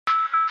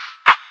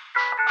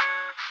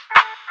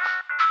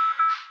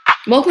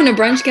Welcome to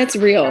Brunch Gets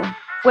Real.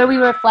 where we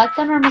reflect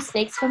on our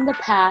mistakes from the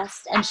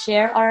past and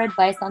share our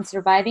advice on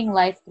surviving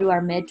life through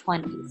our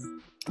mid-20s.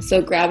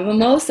 So grab a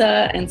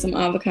mimosa and some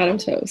avocado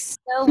toast.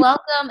 So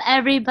welcome,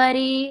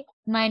 everybody.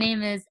 My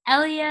name is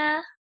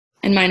Elia.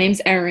 And my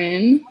name's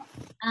Erin.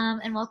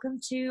 And welcome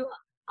to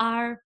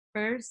our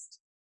first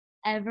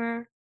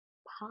ever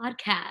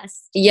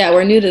podcast. Yeah,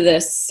 we're new to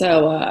this,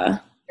 so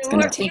it's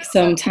going to take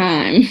some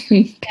time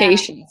and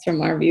patience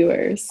from our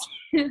viewers.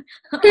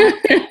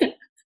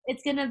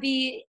 It's going to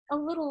be a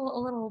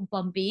little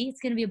bumpy. It's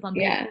going to be a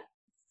bumpy. Yeah.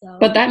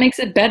 But that makes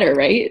it better,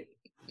 right?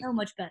 So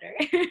much better.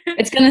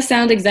 It's going to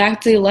sound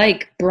exactly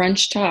like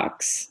Brunch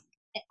Talks.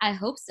 I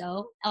hope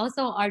so.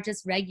 Also, our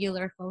just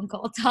regular phone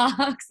call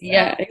talks.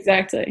 Yeah,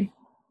 exactly.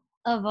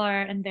 Of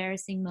our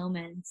embarrassing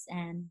moments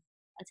and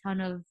a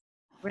ton of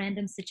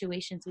random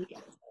situations we get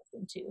ourselves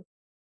into.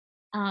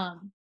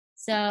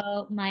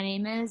 So my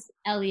name is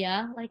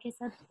Elia, like I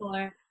said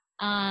before.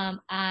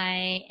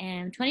 I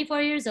am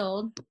 24 years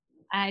old.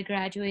 I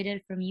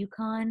graduated from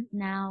UConn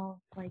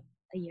now like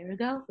a year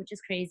ago, which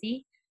is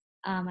crazy.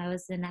 I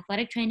was an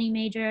athletic training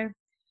major.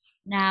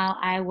 Now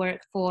I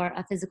work for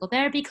a physical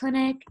therapy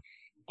clinic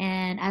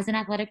and as an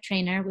athletic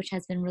trainer, which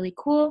has been really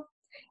cool.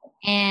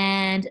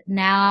 And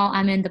now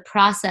I'm in the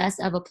process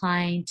of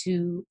applying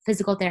to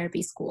physical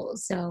therapy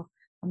schools. So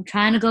I'm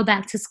trying to go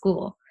back to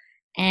school,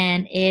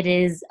 and it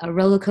is a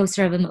roller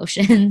coaster of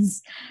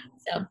emotions.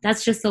 So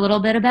that's just a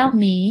little bit about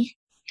me.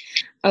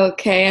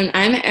 Okay, and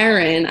I'm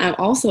Erin. I'm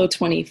also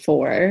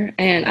 24,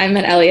 and I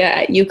met Elia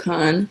at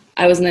UConn.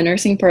 I was in the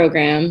nursing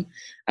program.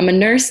 I'm a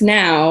nurse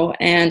now,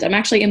 and I'm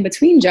actually in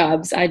between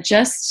jobs. I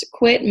just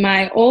quit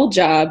my old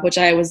job, which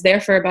I was there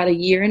for about a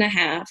year and a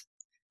half,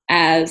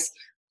 as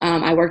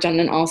I worked on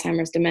an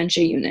Alzheimer's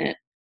dementia unit.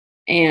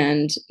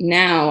 And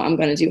now I'm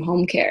going to do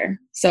home care.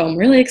 So I'm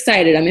really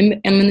excited. I'm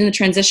in the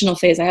transitional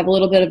phase. I have a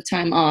little bit of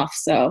time off,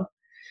 so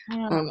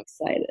I'm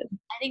excited.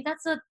 I think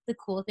that's the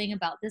cool thing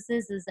about this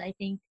is I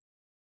think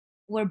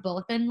we're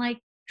both in like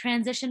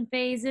transition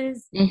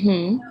phases, like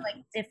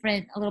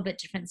a little bit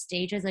different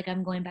stages. Like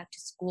I'm going back to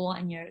school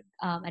and you're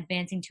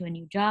advancing to a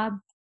new job.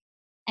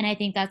 And I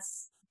think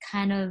that's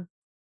kind of,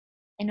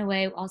 in a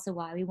way, also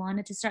why we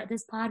wanted to start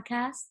this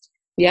podcast.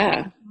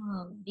 Yeah.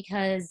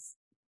 Because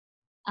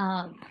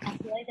I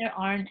feel like there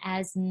aren't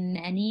as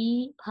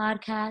many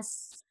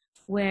podcasts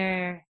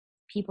where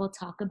people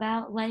talk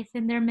about life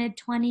in their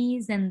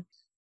mid-20s. And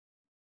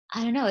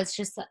I don't know, it's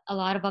just a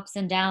lot of ups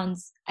and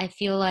downs. I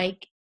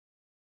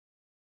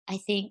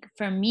think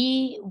for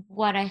me,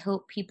 what I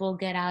hope people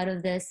get out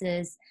of this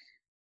is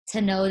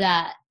to know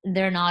that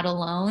they're not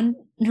alone.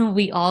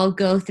 We all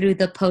go through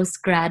the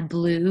post-grad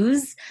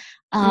blues.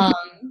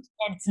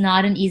 It's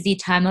not an easy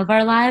time of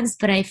our lives,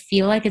 but I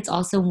feel like it's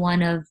also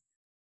one of,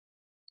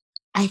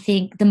 I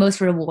think, the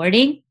most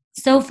rewarding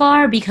so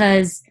far,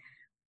 because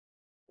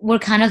we're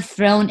kind of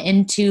thrown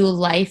into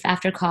life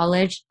after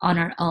college on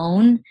our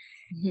own.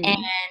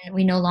 And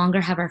we no longer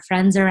have our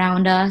friends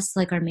around us,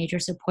 like our major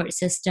support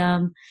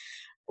system.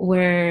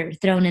 We're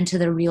thrown into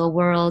the real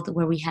world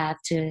where we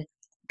have to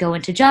go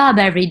into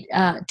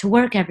to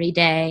work every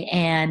day,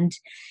 and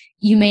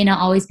you may not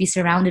always be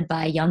surrounded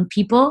by young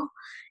people,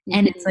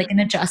 and it's like an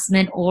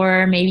adjustment.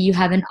 Or maybe you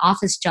have an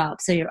office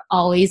job, so you're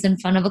always in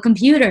front of a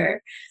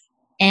computer,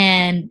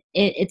 and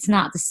it's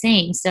not the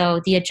same.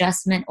 So the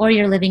adjustment, or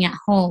you're living at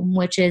home,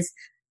 which is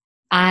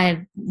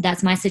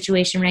that's my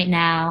situation right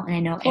now, and I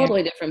know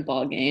totally different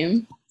ball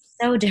game.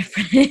 So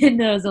different.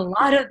 There's a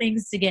lot of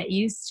things to get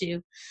used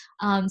to.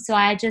 So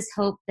I just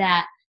hope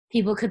that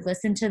people could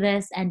listen to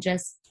this and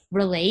just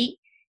relate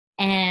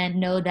and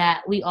know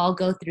that we all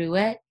go through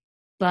it,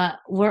 but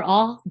we're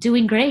all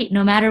doing great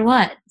no matter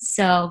what.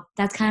 So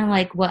that's kind of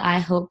like what I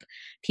hope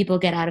people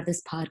get out of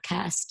this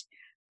podcast.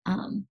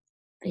 But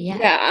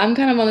yeah, I'm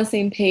kind of on the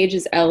same page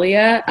as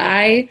Elia.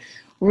 I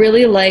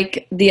really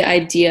like the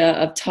idea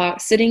of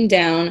sitting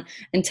down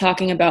and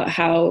talking about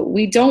how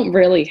we don't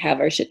really have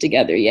our shit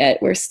together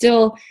yet. We're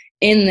still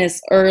in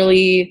this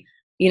early,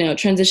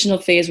 transitional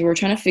phase where we're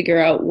trying to figure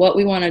out what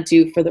we want to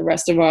do for the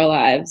rest of our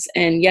lives.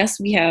 And yes,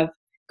 we have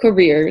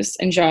careers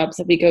and jobs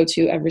that we go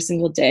to every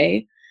single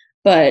day,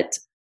 but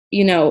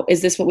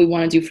is this what we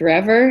want to do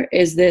forever?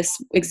 Is this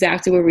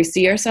exactly where we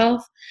see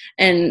ourselves?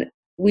 And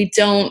we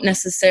don't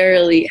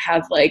necessarily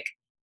have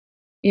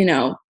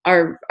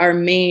our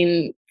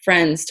main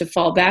friends to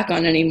fall back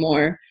on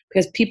anymore,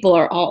 because people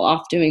are all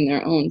off doing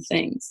their own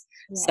things.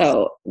 Yes.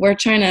 So we're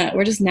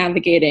just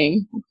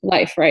navigating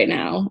life right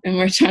now, and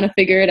we're trying to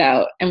figure it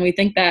out. And we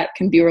think that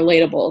can be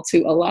relatable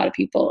to a lot of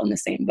people in the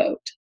same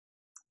boat.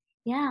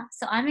 Yeah.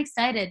 So I'm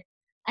excited.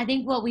 I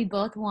think what we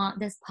both want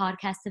this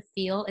podcast to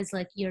feel is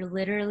like you're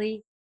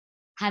literally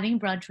having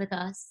brunch with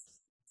us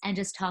and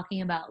just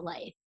talking about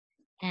life.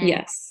 And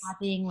yes.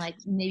 Having like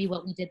maybe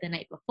what we did the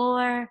night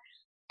before,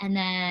 and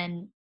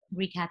then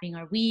recapping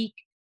our week.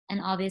 And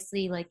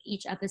obviously, like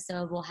each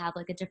episode will have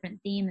like a different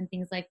theme and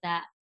things like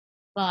that.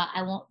 But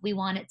we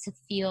want it to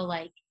feel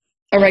like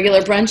a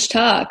regular brunch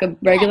talk, a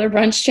regular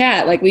brunch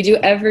chat, like we do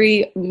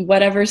every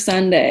whatever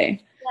Sunday.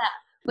 Yeah,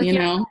 with you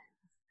your know?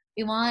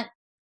 we want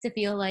to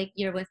feel like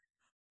you're with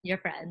your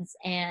friends,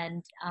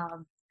 and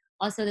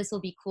also this will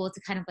be cool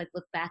to kind of like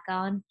look back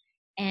on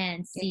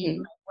and see Mhm.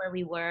 like, where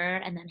we were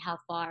and then how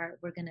far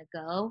we're gonna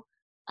go.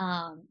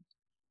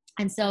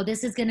 And so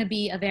this is gonna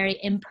be a very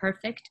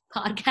imperfect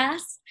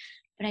podcast,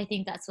 but I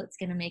think that's what's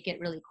gonna make it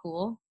really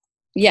cool.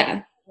 So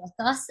Yeah. with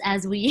us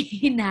as we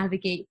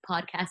navigate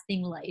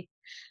podcasting life.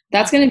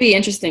 That's going to be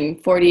interesting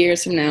 40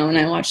 years from now when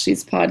I watch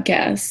these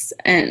podcasts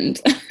and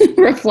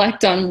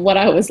reflect on what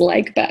I was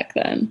like back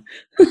then.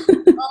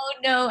 Oh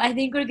no, I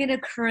think we're gonna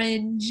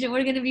cringe.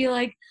 We're gonna be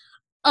like,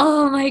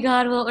 oh my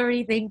God, what were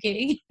we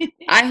thinking?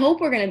 I hope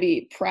we're going to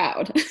be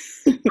proud.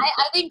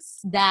 I think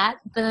that,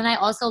 but then I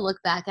also look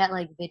back at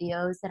like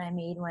videos that I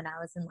made when I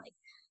was in like,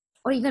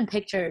 or even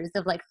pictures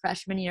of like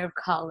freshman year of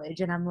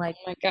college, and I'm like,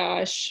 Oh my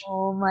gosh.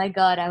 oh my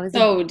God, I was a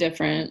So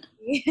different.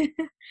 baby.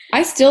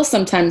 I still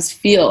sometimes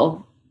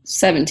feel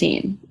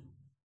 17.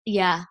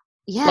 Yeah,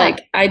 yeah,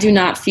 Like, I do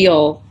not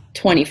feel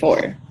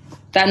 24.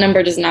 That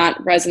number does not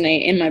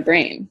resonate in my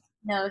brain.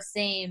 no,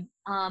 same.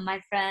 My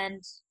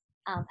friend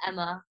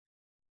Emma,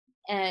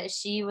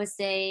 she was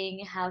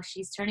saying how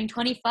she's turning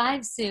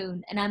 25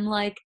 soon, and I'm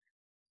like,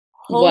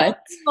 holy What?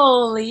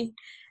 moly,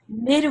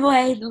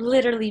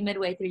 literally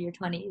midway through your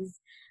 20s.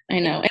 I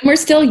know. And we're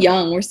still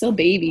young. We're still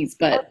babies,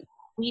 but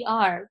We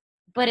are,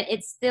 but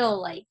it's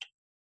still like,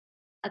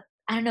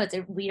 I don't know, it's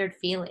a weird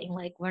feeling.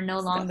 Like we're no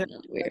it's longer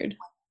definitely weird.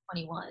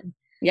 21.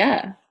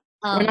 Yeah.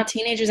 We're Um, not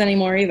teenagers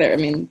anymore either. I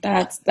mean,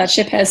 that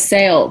ship has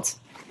sailed.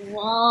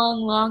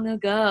 long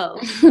ago.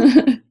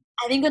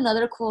 I think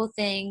another cool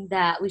thing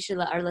that we should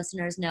let our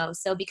listeners know.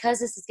 So because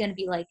this is going to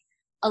be like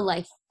a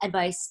life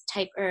advice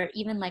type, or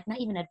even like not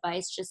even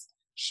advice, just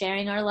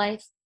sharing our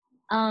life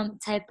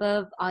type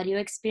of audio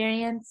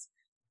experience,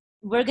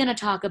 we're going to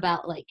talk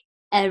about like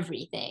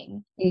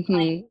everything.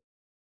 Hmm.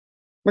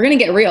 We're going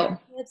to get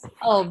real.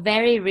 Oh,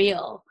 very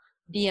real.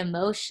 The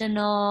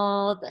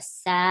emotional, the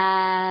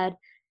sad,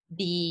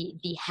 the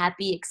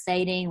happy,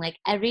 exciting, like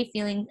every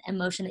feeling,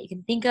 emotion that you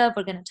can think of,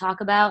 we're going to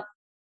talk about.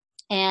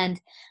 And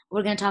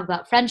we're going to talk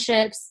about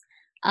friendships,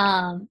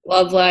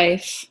 Love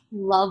life,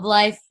 love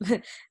life,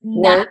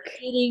 work,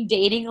 navigating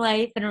dating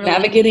life and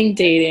relationship, navigating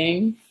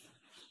dating.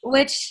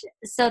 which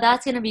so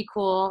that's going to be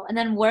cool. And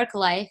then work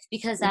life,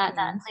 because that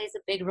Mhm. plays a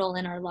big role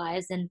in our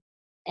lives, and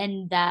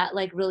that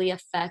like really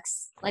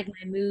affects like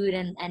my mood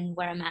and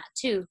where I'm at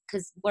too,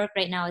 because work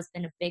right now has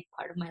been a big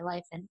part of my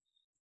life, and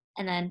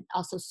then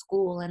also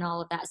school and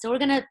all of that. So we're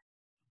going to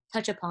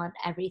touch upon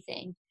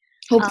everything.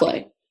 Um,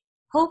 Hopefully.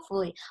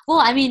 Hopefully. Well,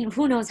 I mean,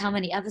 who knows how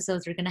many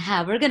episodes we're gonna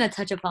have. We're gonna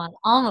touch upon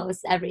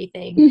almost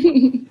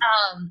everything.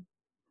 Um,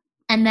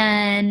 and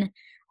then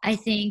I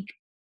think,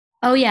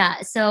 oh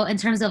yeah, so in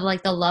terms of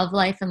like the love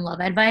life and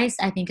love advice,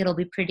 I think it'll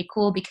be pretty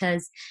cool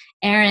because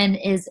Erin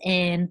is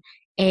in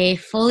a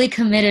fully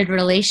committed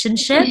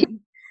relationship.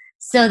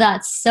 So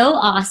that's so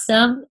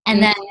awesome.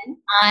 And then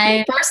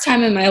I First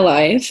time in my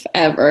life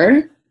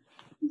ever.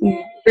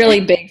 yeah,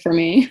 Really big for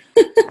me.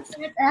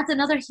 that's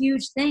another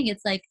huge thing.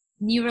 It's like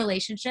new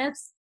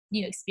relationships,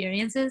 new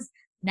experiences,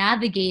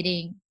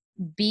 navigating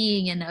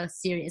being in a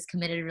serious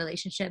committed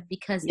relationship,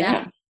 because that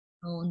Yeah.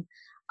 own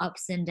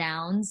ups and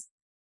downs.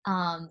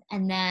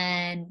 And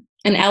then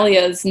And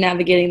Elia's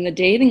navigating the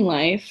dating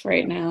life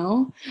right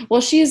now.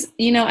 Well,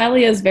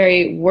 Elia's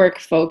very work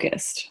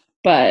focused,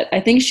 but I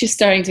think she's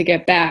starting to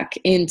get back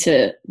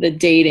into the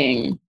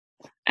dating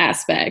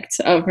aspect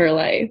of her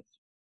life.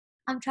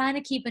 I'm trying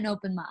to keep an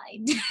open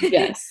mind.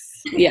 Yes.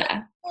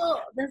 Yeah.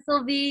 Well, this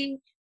will be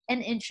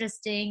an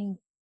interesting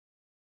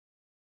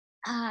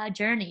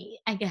journey,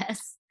 I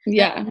guess, that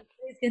Yeah.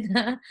 everybody's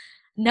gonna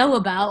know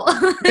about.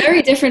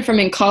 Very different from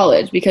in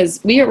college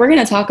because we're going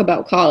to talk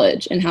about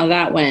college and how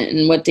that went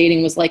and what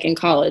dating was like in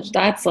college.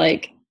 That's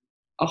like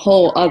a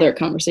whole other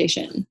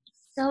conversation.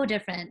 So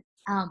different.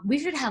 We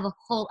should have a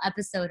whole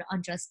episode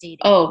on just dating.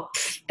 Oh,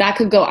 that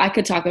could go. I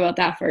could talk about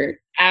that for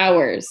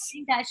hours. I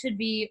think that should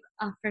be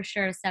for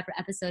sure a separate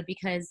episode,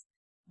 because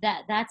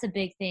that's a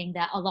big thing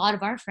that a lot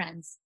of our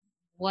friends,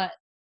 what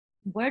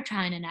we're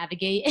trying to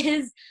navigate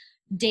is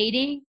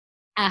dating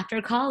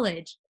after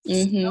college.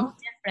 Mm-hmm. So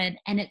different,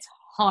 and it's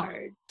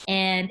hard,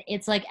 and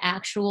it's like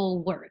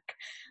actual work.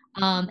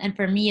 And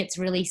for me, it's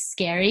really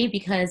scary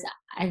because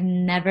I've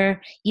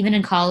never, even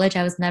in college,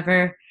 I was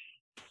never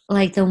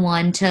like the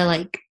one to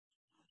like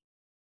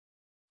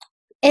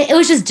it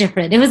was just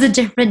different. It was a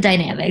different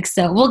dynamic.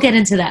 So we'll get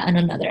into that in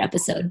another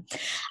episode.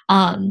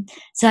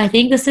 So I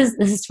think this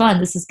is fun.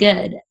 This is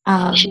good.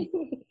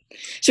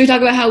 Should we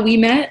talk about how we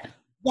met?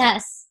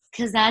 Yes,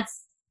 because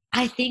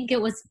I think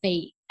it was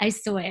fate. I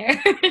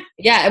swear.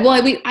 Yeah.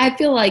 Well, I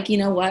feel like, you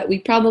know what? We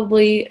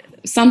probably,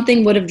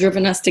 something would have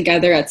driven us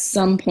together at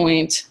some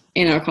point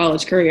in our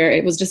college career.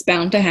 It was just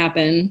bound to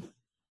happen.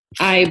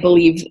 I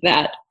believe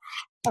that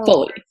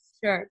fully.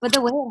 Sure. But the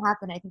way it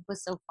happened, I think,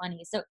 was so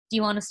funny. So do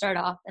you want to start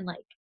off and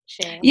like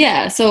share?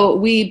 Yeah, so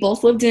we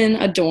both lived in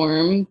a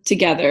dorm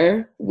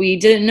together. We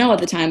didn't know at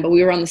the time, but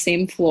we were on the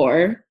same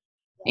floor.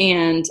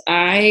 And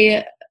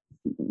I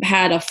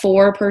had a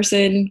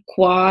 4-person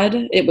quad.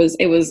 It was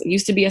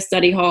used to be a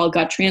study hall,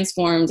 got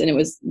transformed, and it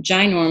was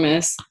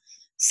ginormous.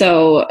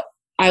 So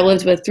I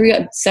lived with 3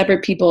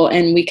 separate people,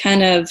 and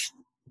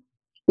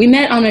we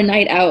met on a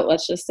night out,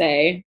 let's just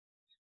say.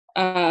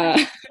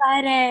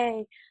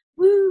 Friday.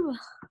 Woo.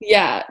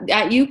 Yeah,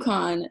 at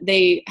UConn,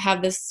 they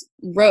have this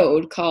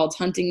road called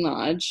Hunting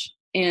Lodge,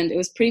 and it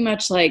was pretty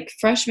much like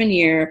freshman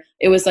year.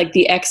 It was like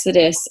the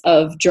exodus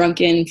of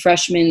drunken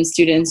freshman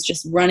students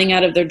just running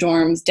out of their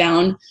dorms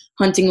down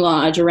Hunting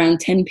Lodge around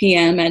 10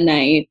 p.m. at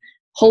night,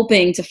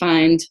 hoping to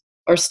find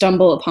or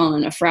stumble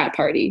upon a frat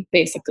party,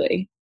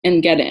 basically,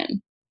 and get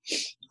in.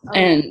 Oh,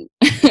 And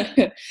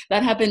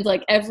that happened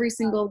like every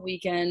single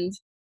weekend.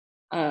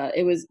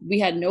 We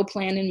had no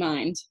plan in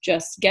mind,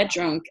 just get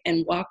drunk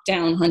and walk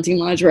down Hunting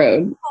Lodge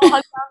Road. walk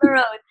down the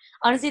road.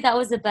 Honestly, that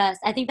was the best.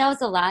 I think that was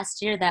the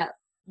last year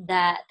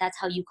that's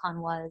how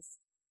UConn was.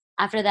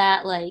 After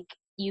that, like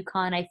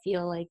UConn, I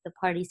feel like the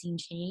party scene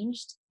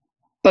changed.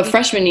 But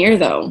freshman year,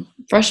 Lucky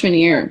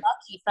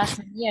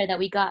freshman year that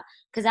we got,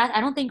 because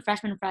I don't think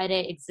Freshman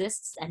Friday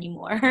exists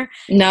anymore.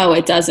 no,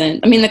 it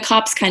doesn't. I mean, the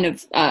cops kind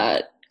of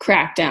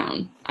cracked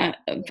down.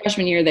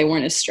 Freshman year, they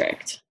weren't as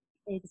strict.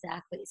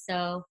 Exactly.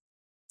 So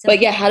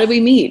But yeah, how did we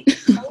meet?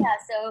 oh yeah,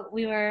 so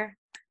we were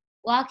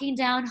walking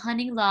down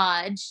Hunting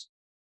Lodge.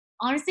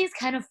 Honestly, it's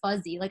kind of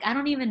fuzzy. Like I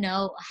don't even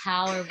know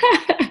how or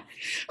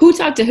Who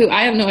talked to who?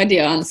 I have no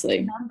idea, honestly.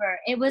 remember.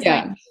 It was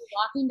Yeah. like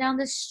walking down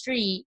the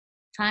street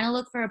trying to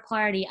look for a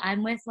party.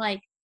 I'm with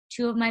like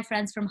 2 of my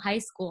friends from high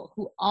school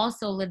who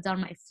also lived on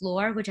my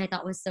floor, which I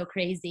thought was so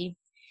crazy.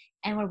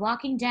 And we're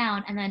walking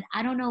down, and then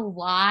I don't know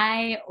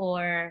why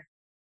or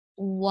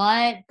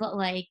what, but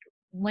like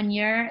when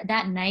you're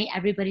that night,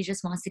 everybody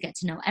just wants to get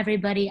to know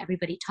everybody.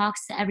 Everybody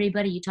talks to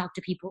everybody. You talk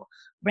to people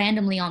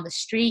randomly on the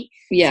street.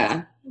 So I Yeah.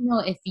 don't know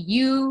if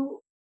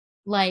you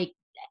like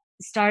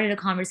started a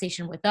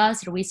conversation with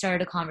us or we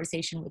started a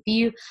conversation with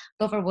you,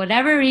 but for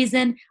whatever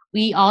reason,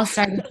 we all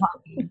started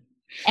talking.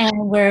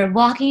 And we're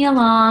walking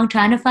along,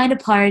 trying to find a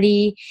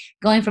party,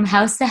 going from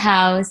house to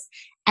house.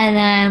 And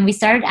then we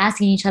started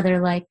asking each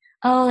other, like,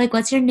 oh, like,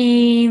 what's your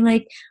name?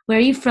 Like, where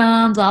are you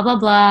from? Blah, blah,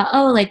 blah.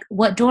 Oh, like,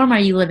 what dorm are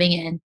you living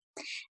in?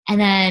 And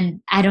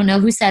then I don't know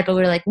who said, but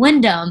we were like,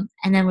 Wyndham.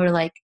 And then we were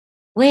like,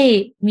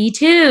 wait, me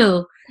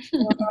too.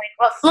 And we're like,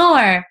 what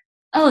floor?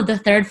 Oh, the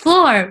 3rd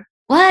floor.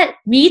 What?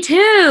 Me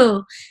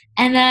too.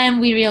 And then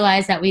we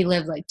realized that we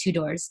lived like 2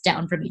 doors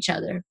down from each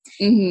other.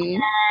 Hmm.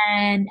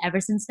 And ever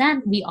since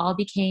then, we all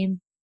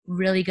became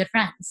really good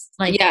friends.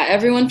 Like, Yeah,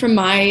 everyone from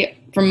my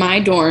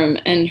dorm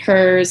and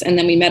hers, and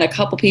then we met a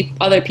couple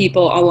other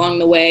people along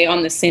the way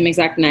on the same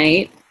exact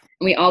night.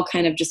 And we all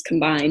kind of just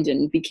combined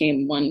and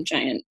became one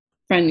giant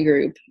friend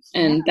group,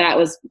 and that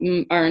was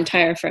our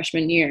entire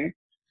freshman year,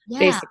 yeah,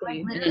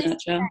 basically, like in a literally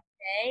nutshell. that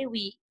day,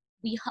 we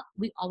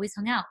always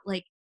hung out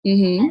like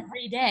Hmm.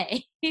 every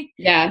day.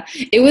 Yeah,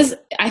 it was.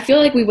 I feel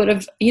like we would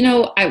have,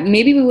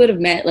 maybe we would have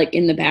met like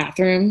in the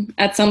bathroom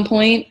at some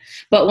point.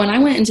 But when I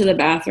went into the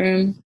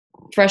bathroom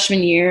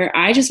freshman year,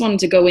 I just wanted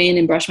to go in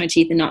and brush my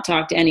teeth and not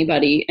talk to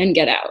anybody and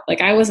get out.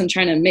 Like I wasn't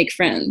trying to make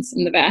friends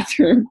in the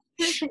bathroom.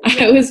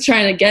 I was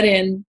trying to get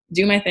in,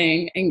 do my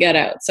thing, and get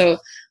out. So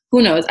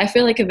who knows? I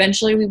feel like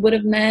eventually we would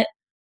have met.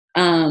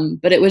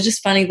 But it was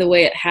just funny the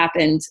way it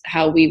happened,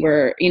 how we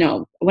were,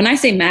 when I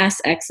say mass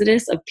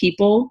exodus of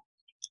people,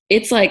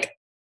 it's like,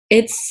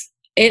 it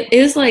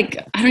is like,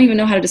 I don't even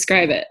know how to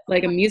describe it,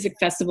 like a music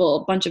festival,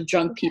 a bunch of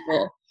drunk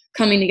people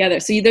coming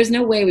together. So there's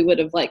no way we would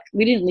have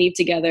we didn't leave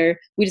together.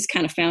 We just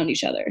kind of found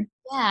each other.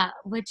 Yeah,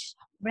 which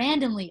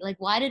randomly, like,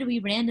 why did we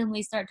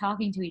randomly start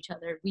talking to each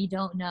other? We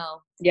don't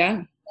know.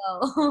 Yeah.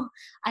 So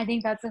I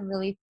think that's a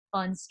really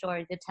fun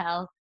story to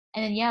tell.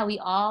 And then, yeah, we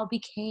all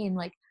became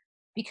like,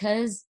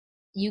 because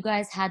you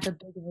guys had the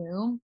big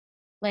room,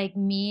 like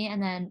me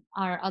and then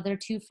our other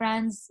 2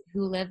 friends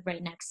who live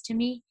right next to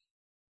me,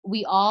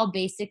 we all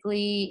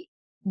basically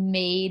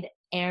made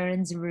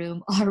Erin's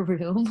room our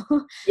room.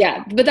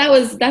 Yeah, but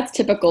that's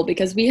typical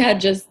because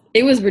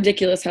it was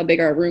ridiculous how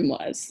big our room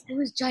was. It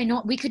was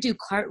giant. We could do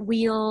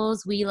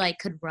cartwheels. We like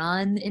could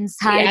run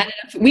inside.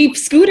 We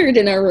scootered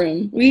in our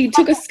room. We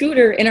took a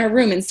scooter in our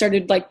room and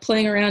started like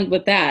playing around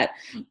with that.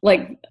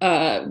 Like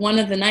one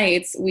of the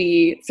nights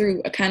we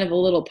threw a kind of a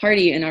little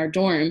party in our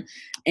dorm,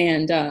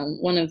 and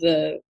one of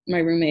my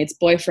roommate's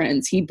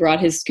boyfriends, he brought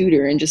his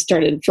scooter and just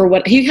started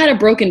he had a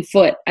broken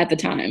foot at the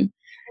time,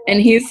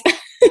 and he's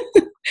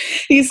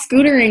he's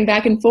scootering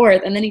back and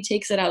forth, and then he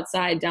takes it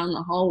outside down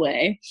the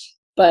hallway.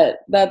 But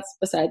that's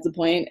besides the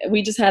point.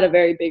 We just had a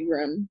very big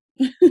room.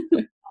 That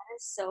is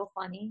so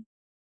funny.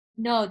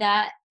 No,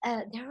 that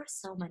there were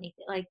so many,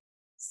 like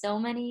so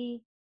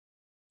many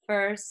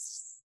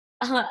firsts,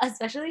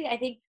 especially I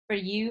think for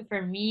you,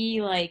 for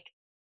me, like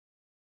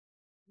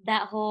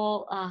that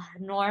whole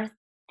North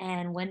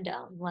and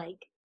Wyndham,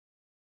 like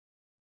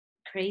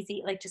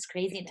crazy, like just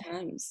craziness.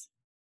 Times.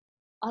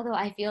 Although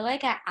I feel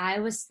like I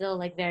was still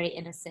like very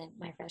innocent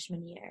my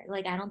freshman year.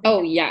 Like I don't think.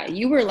 Oh yeah,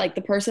 you were like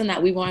the person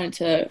that we wanted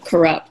to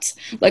corrupt.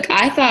 Like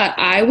I thought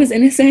I was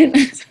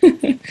innocent,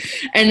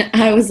 And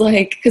I was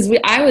like, because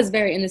I was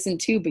very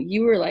innocent too, but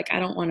you were like, I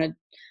don't want to.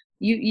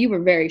 You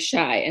were very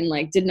shy and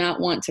like did not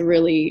want to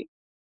really.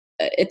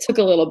 It took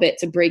a little bit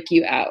to break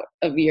you out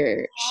of your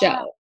Yeah.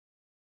 shell.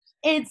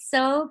 It's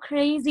so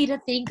crazy to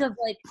think of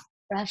like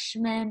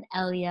freshman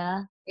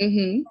Elia,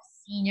 Mm-hmm.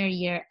 senior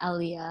year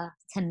Elia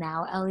to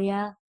now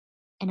Elia.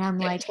 And I'm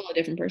Yeah, like, totally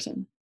different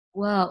person.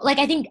 whoa. Like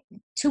I think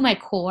to my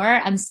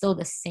core, I'm still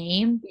the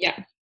same,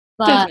 Yeah,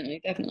 but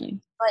definitely.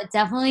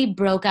 definitely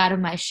broke out of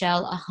my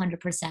shell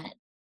 100%.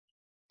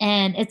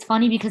 And it's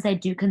funny because I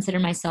do consider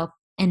myself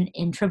an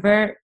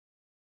introvert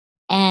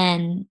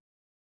and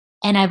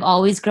I've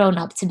always grown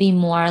up to be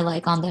more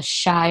like on the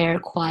shyer,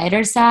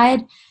 quieter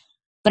side.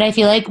 But I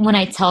feel like when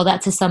I tell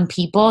that to some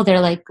people,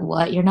 they're like,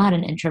 "What? You're not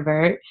an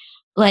introvert."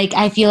 Like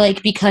I feel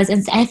like because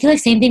and I feel like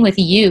same thing with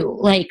you.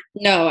 Like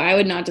No, I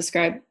would not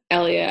describe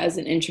Elia as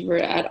an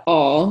introvert at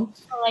all.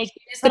 like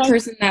She's the but I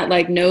person that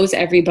like knows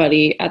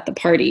everybody at the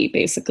party,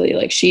 basically.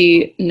 Like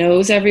she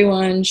knows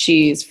everyone.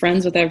 She's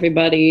friends with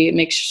everybody.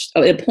 Makes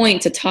a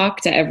point to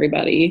talk to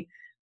everybody.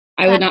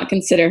 I would that's not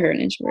consider her an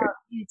about introvert.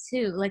 you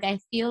too. Like I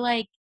feel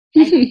like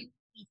I think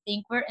we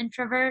think we're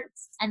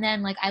introverts and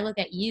then like I look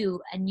at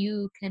you and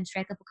you can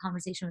strike up a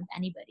conversation with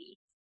anybody.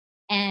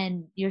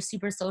 And you're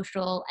super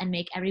social and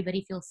make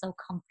everybody feel so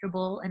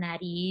comfortable and at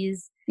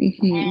ease.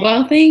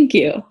 Well, thank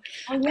you. Oh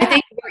I yeah,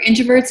 think we're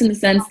introverts in the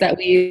sense that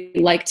we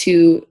like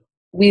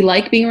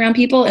being around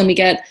people and we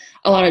get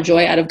a lot of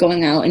joy out of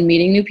going out and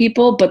meeting new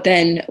people, but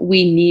then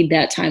we need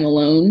that time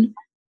alone.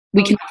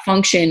 We oh cannot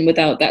function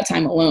without that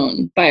time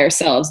alone by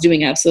ourselves,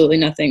 doing absolutely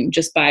nothing,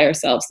 just by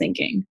ourselves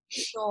thinking.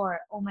 sure.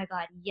 Oh my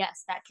God,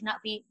 yes, that cannot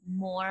be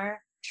more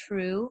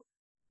true.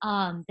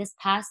 This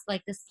past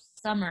like this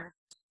summer,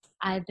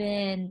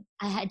 didn't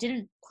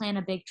plan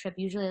a big trip.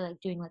 Usually, like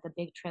doing like a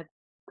big trip,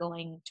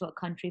 going to a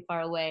country far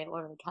away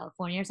or like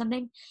California or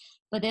something.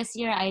 But this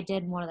year, I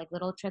did more like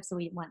little trips. So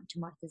we went to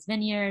Martha's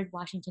Vineyard,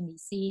 Washington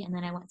D.C., and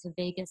then I went to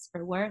Vegas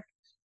for work.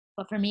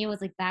 But for me, it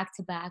was like back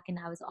to back, and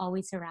I was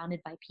always surrounded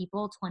by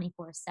people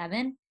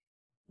 24/7.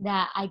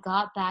 That I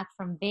got back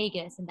from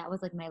Vegas, and that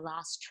was like my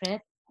last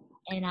trip,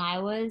 and I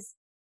was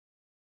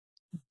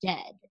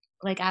dead.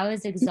 Like I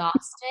was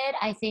exhausted,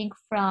 I think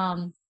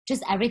from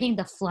just everything,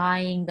 the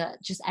flying, the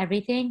just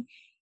everything.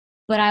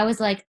 But I was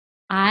like,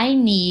 I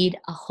need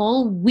a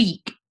whole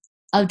week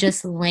of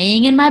just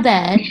laying in my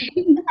bed,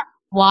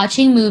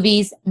 watching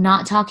movies,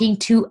 not talking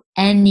to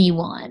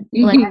anyone.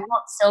 Like I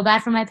felt so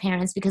bad for my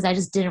parents because I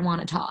just didn't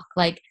want to talk.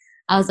 Like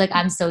I was like,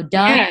 I'm so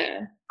done.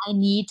 Yeah. I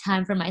need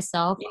time for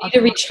myself. You need to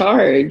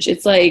recharge.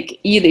 It's like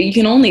either you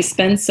can only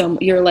spend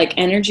your like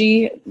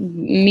energy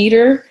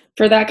meter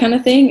for that kind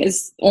of thing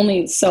is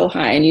only so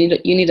high, and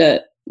you need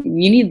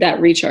that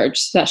recharge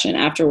session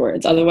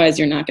afterwards. Otherwise,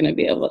 you're not going to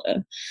be able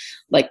to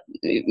like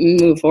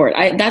move forward.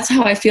 That's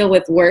how I feel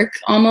with work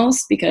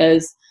almost,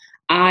 because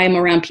I'm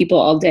around people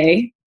all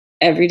day,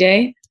 every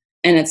day,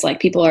 and it's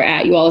like people are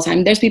at you all the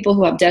time. There's people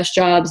who have desk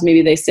jobs,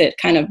 maybe they sit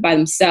kind of by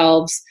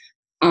themselves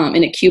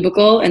in a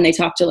cubicle and they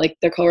talk to like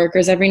their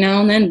coworkers every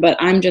now and then, but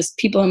I'm just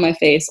people in my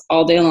face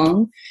all day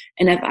long.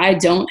 And if I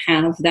don't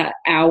have that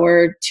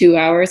hour, 2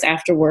 hours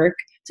after work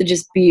to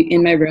just be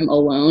in my room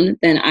alone,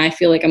 then I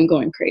feel like I'm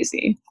going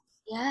crazy.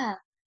 Yeah.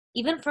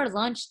 Even for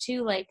lunch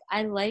too, like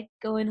I like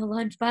going to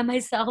lunch by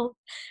myself,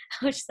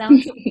 which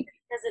sounds so weird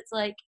because it's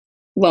like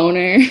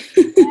Loner.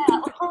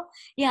 yeah,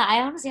 yeah,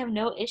 I honestly have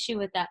no issue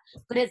with that.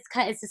 But it's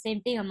the same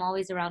thing. I'm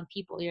always around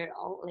people. You're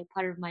all like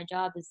part of my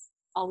job is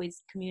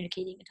always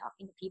communicating and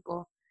talking to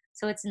people.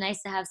 So it's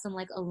nice to have some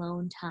like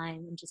alone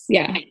time and just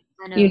Yeah, kind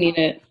you of need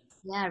it.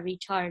 yeah,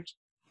 recharge.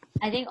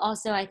 I think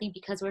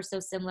because we're so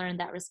similar in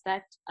that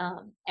respect,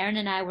 Erin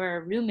and I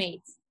were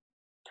roommates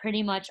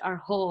pretty much our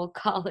whole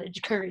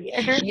college career.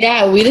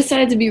 Yeah, we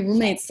decided to be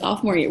roommates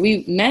sophomore year.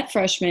 We met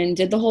freshmen,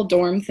 did the whole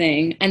dorm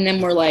thing, and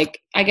then we're like,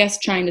 I guess,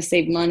 trying to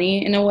save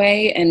money in a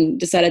way, and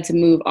decided to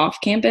move off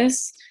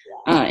campus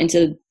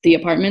into the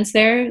apartments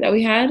there that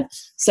we had.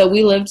 So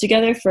we lived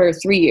together for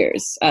 3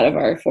 years out of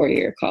our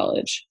 4-year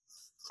college.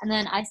 And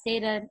then I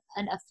stayed a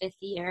fifth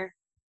year.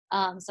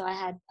 So I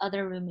had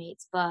other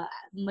roommates, but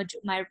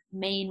my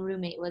main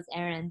roommate was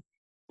Erin.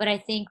 But I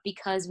think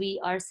because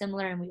we are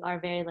similar and we are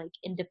very like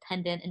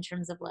independent in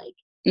terms of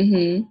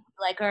Hmm.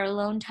 like our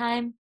alone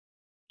time,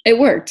 It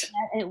worked.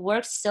 it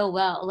works so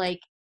well. Like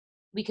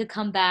we could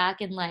come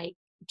back and like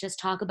just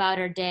talk about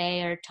our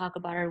day or talk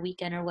about our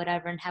weekend or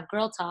whatever and have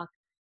girl talk.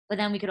 But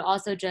then we could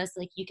also just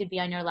like you could be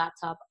on your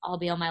laptop, I'll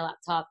be on my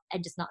laptop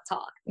and just not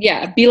talk.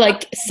 Yeah, be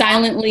like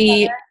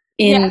silently Yeah.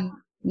 in,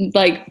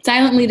 like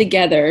silently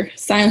together.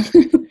 Silent.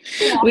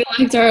 Yeah. We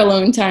liked our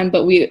alone time,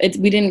 but we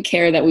didn't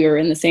care that we were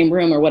in the same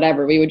room or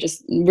whatever. We would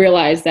just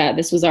realize that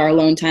this was our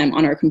alone time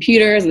on our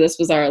computers. This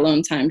was our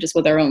alone time just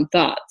with our own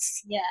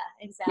thoughts. Yeah,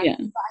 exactly. Yeah.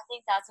 So I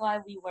think that's why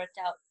we worked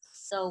out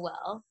so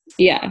well.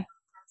 Yeah. I'm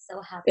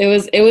so happy.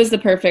 It was the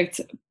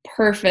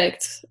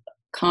perfect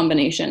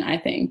combination, I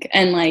think.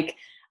 And like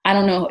I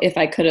don't know if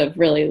I could have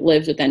really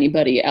lived with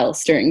anybody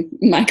else during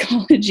my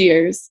college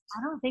years.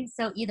 I don't think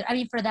so either. I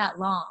mean, for that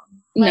long.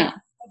 Like No.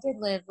 I did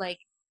live like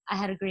I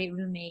had a great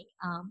roommate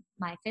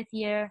my 5th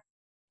year,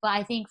 but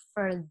I think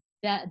for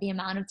the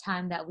amount of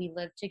time that we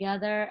lived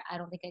together, I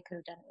don't think I could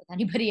have done it with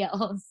anybody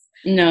else.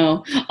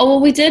 No. Oh,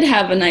 well, we did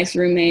have a nice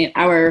roommate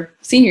our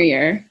senior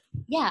year.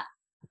 Yeah.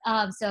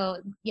 So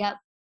yep,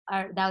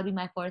 that would be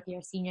my 4th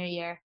year, senior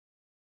year.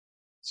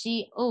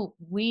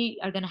 We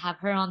are gonna have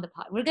her on the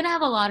pod. We're gonna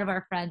have a lot of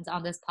our friends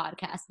on this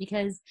podcast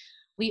because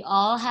we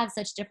all have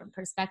such different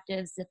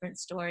perspectives, different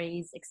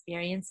stories,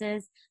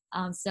 experiences.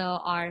 So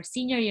our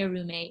senior year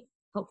roommate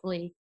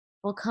hopefully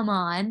will come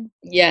on.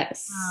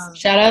 Yes.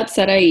 Shout out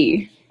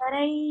Sarai.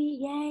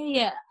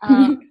 Yay!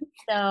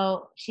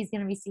 So she's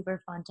gonna be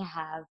super fun to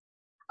have.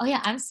 Oh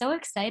yeah, I'm so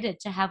excited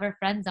to have our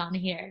friends on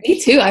here.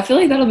 Me too. I feel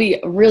like that'll be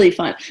really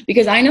fun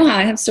because I know how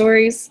I have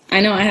stories.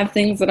 I know I have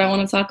things that I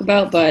want to talk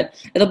about, but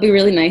it'll be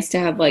really nice to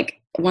have like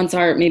once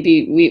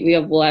maybe we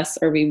have less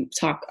or we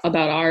talk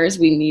about ours,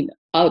 we need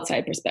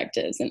outside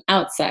perspectives and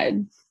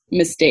outside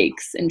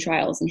mistakes and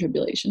trials and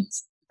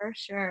tribulations. For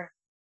sure.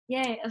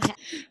 Yay. Okay.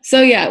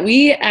 So yeah,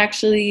 we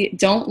actually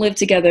don't live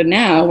together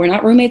now. We're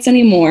not roommates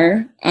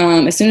anymore.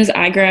 As soon as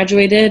I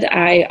graduated,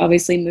 I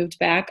obviously moved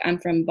back. I'm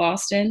from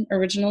Boston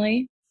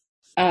originally.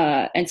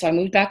 And so I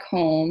moved back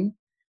home,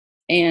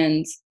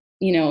 and,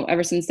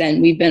 ever since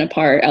then we've been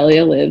apart.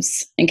 Elia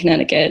lives in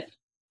Connecticut.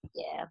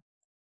 Yeah.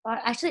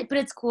 Actually, but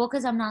it's cool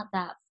because I'm not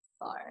that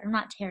far. I'm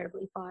not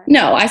terribly far.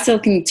 No, I still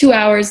can, 2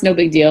 hours, no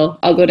big deal.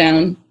 I'll go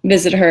down,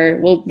 visit her.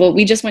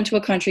 We just went to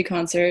a country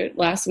concert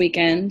last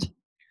weekend.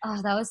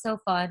 Oh, that was so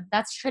fun.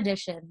 That's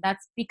tradition.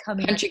 That's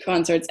becoming country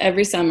concerts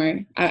every summer.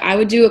 I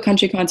would do a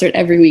country concert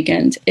every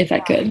weekend if I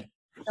could.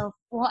 So,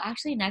 well,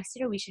 actually next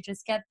year we should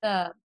just get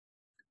the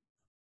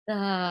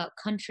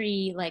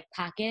country like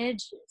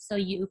package, so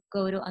you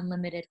go to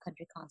unlimited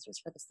country concerts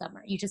for the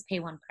summer. You just pay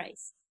one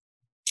price.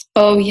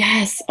 Oh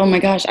yes. Oh my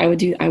gosh, I would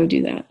do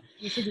that.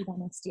 We should do that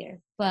next year.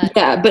 But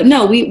yeah, but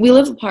no, we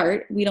live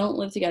apart. We don't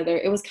live together.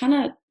 It was kind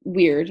of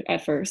weird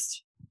at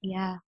first.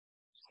 Yeah.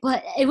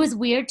 But it was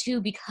weird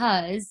too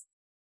because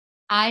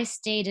I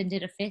stayed and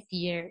did a 5th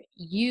year.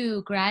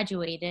 You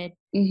graduated.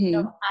 Mm-hmm. So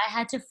I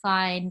had to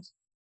find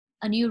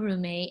a new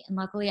roommate, and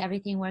luckily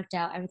everything worked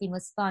out. Everything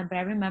was fun. But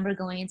I remember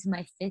going into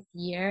my 5th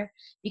year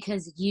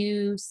because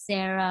you,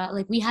 Sarah,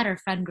 like we had our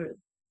friend group.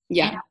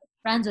 Yeah. And I was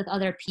friends with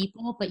other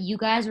people, but you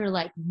guys were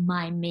like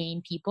my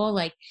main people.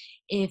 Like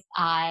if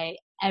I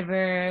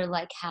ever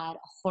like had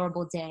a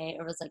horrible day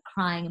or was like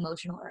crying,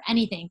 emotional or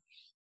anything,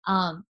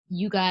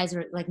 you guys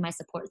were like my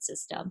support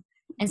system.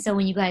 And so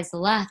when you guys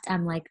left,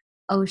 I'm like,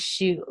 oh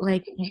shoot,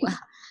 like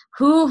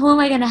who am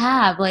I gonna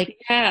have? Like,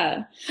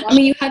 yeah, I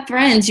mean, you have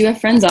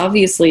friends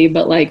obviously,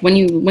 but like when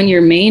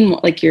your main,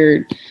 like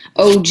your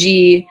OG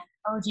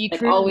like,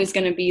 crew, always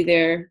gonna be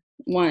there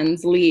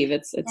ones leave,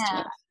 it's yeah,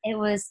 tough. It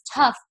was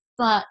tough,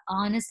 but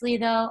honestly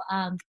though,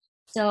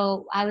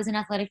 so I was an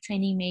athletic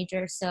training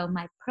major, so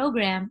my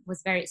program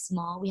was very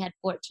small. We had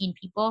 14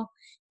 people.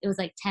 It was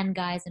like 10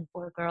 guys and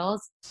 4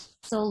 girls.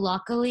 So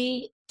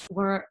luckily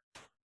we're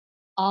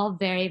all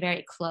very,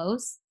 very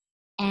close.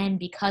 And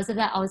because of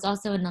that, I was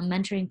also in a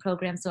mentoring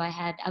program. So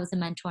I was a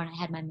mentor and I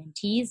had my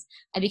mentees.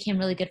 I became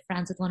really good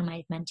friends with one of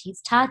my mentees,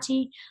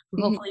 Tati,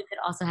 who hopefully we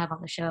could also have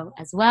on the show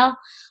as well.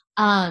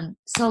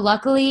 So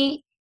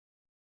luckily,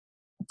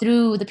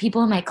 through the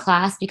people in my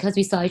class, because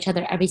we saw each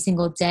other every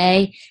single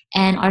day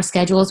and our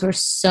schedules were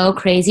so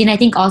crazy. And I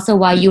think also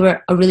why you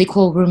were a really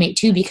cool roommate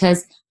too,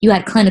 because you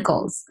had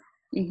clinicals.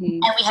 Mm-hmm.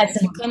 And we had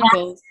some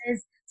clinicals.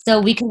 So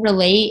we could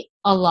relate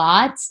a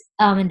lot,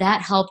 and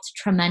that helped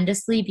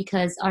tremendously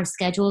because our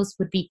schedules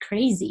would be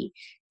crazy,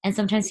 and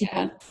sometimes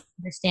people don't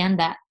understand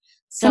that.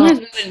 So sometimes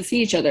we wouldn't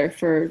see each other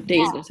for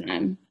days at a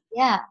time.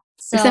 Yeah.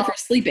 So, except for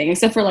sleeping,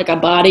 except for like a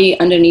body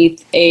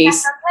underneath a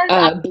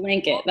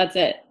blanket. That's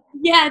it.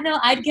 Yeah, no,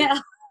 I'd get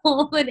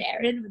home and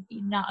Erin would be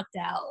knocked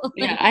out.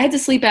 Yeah, I had to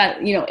sleep at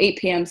 8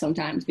 p.m.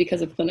 sometimes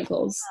because of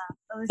clinicals.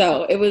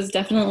 So it was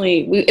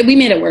definitely we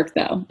made it work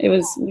though. It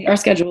was our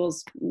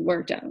schedules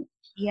worked out.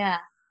 Yeah.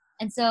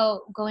 And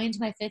so going into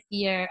my 5th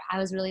year, I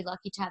was really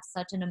lucky to have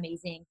such an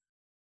amazing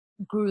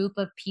group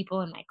of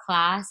people in my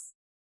class.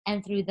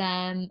 And through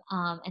them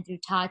and through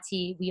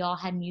Tati, we all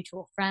had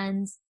mutual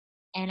friends.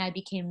 And I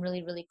became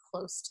really, really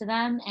close to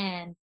them.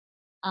 And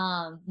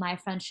my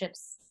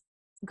friendships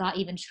got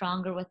even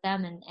stronger with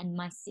them. And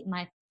my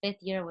 5th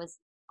year was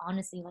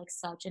honestly like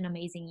such an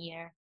amazing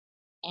year.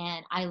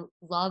 And I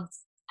love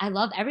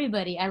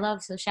everybody.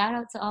 So shout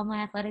out to all my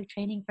athletic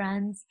training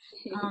friends.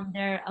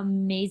 They're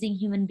amazing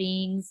human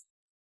beings.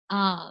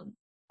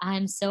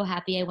 I'm so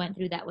happy I went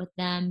through that with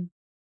them.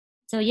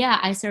 So yeah,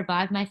 I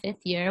survived my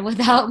 5th year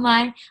without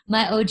my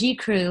OG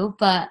crew,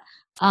 but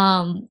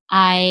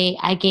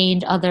I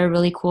gained other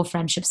really cool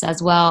friendships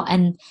as well.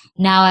 And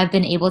now I've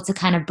been able to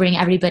kind of bring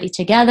everybody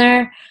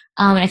together.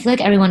 And I feel like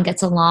everyone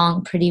gets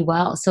along pretty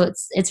well. So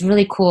it's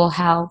really cool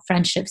how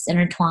friendships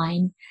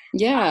intertwine.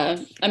 Yeah.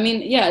 I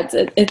mean, yeah,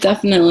 it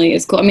definitely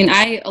is cool. I mean,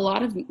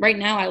 right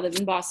now I live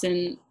in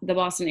Boston, the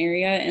Boston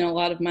area, and a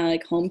lot of my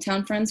like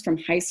hometown friends from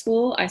high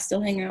school I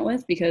still hang out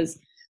with because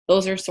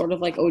those are sort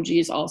of like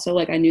OGs also.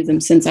 Like I knew them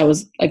since I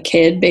was a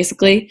kid,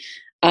 basically.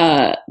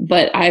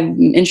 But I've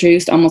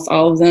introduced almost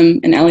all of them,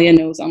 and Elia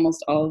knows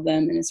almost all of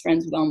them and is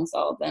friends with almost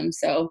all of them.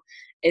 So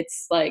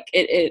it's like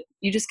it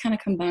you just kind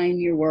of combine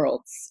your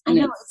worlds, I and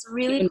know, it's it's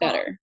really even cool.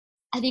 better.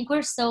 I think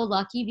we're so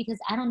lucky because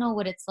I don't know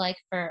what it's like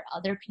for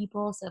other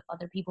people. So if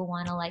other people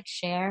want to like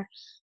share,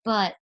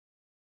 but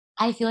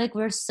I feel like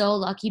we're so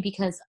lucky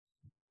because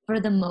for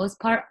the most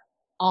part,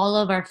 all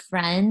of our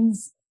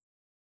friends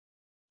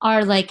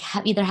are like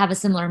either have a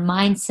similar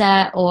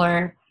mindset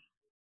or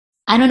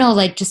I don't know,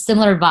 like just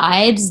similar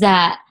vibes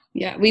that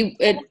Yeah,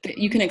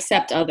 you can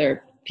accept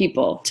other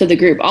people to the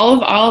group.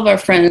 All of our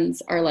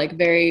friends are like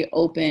very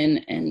open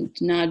and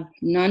not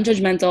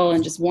non-judgmental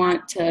and just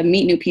want to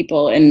meet new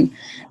people, and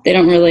they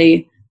don't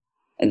really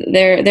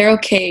they're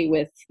okay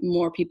with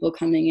more people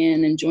coming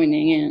in and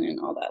joining in and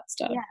all that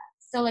stuff. yeah.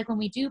 So like when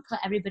we do put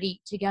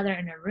everybody together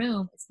in a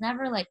room, it's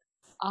never like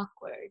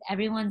awkward.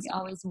 Everyone's Yeah.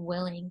 always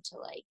willing to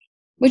like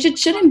Which it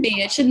shouldn't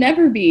be. It should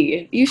never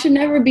be. You should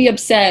never be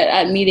upset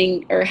at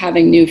meeting or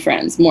having new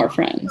friends, more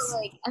friends.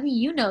 like I mean,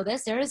 you know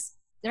this.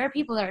 There are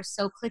people that are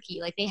so clicky.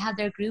 Like they have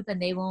their group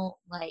and they won't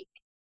like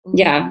leave.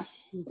 Yeah,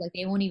 Like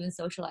they won't even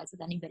socialize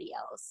with anybody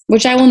else.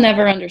 which I will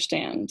never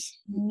understand.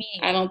 Me,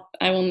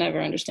 I will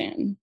never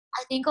understand.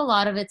 I think a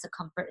lot of it's a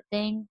comfort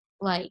thing.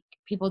 Like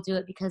people do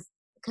it because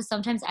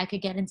sometimes I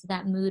could get into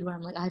that mood where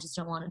I'm like I just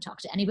don't want to talk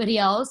to anybody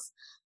else.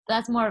 But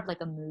that's more of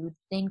like a mood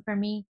thing for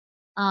me.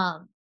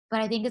 But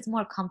I think it's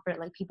more comfort.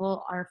 Like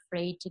people are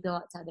afraid to go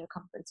outside their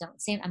comfort zone.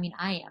 Same. I mean,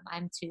 I am.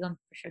 I'm too. I'm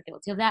for sure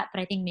guilty of that.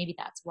 But I think maybe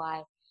that's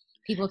why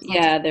people tend to.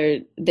 Yeah,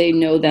 they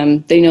know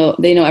them. They know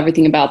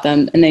everything about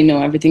them, and they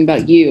know everything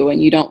about you, and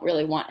you don't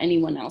really want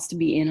anyone else to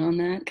be in on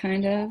that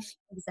kind of.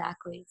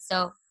 Exactly.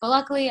 So, but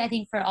luckily, I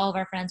think for all of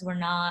our friends,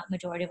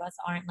 majority of us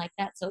aren't like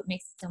that. So it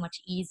makes it so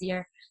much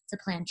easier to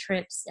plan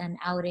trips and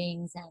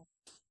outings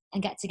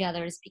and get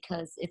togethers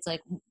because it's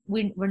like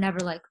we're never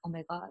like, oh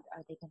my God,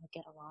 are they going to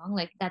get along?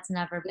 Like that's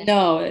never been.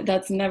 No,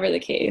 that's never the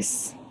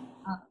case.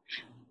 Uh,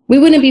 We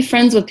wouldn't be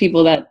friends with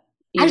people that,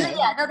 Actually,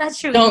 yeah, no, that's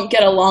true. don't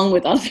get along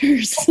with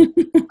others.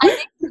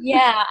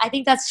 I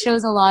think that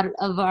shows a lot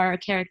of our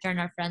character and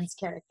our friends'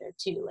 character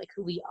too, like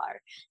who we are.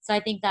 So I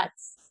think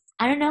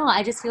I don't know,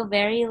 I just feel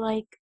very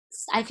like,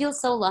 I feel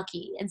so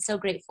lucky and so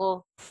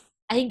grateful.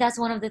 I think that's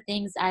one of the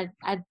things I've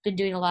been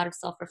doing a lot of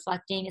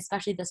self-reflecting,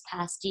 especially this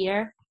past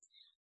year.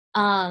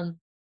 Um,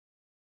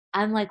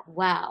 I'm like,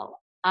 wow,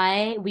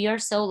 we are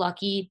so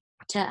lucky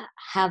to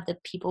have the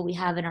people we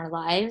have in our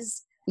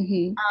lives.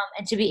 Hmm.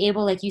 And to be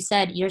able, like you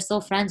said, you're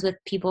still friends with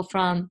people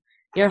from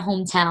your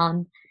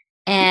hometown.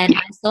 And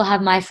I still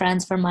have my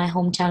friends from my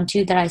hometown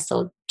too that I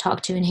still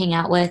talk to and hang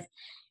out with.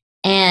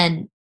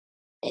 And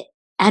it,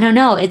 I don't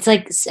know, it's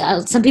like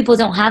some people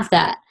don't have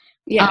that.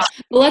 Yeah,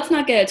 but let's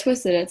not get it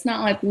twisted. It's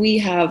not like we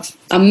have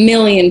a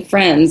million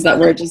friends that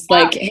we're just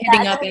like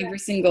hitting up every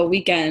single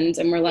weekend,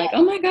 and we're like,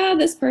 oh my God,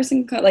 this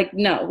person. Like,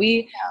 no,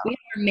 we have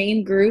our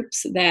main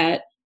groups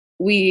that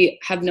we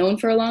have known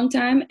for a long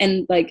time,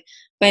 and like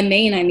by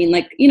main, I mean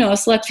like a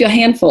select few, a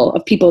handful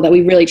of people that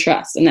we really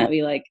trust and that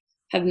we like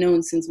have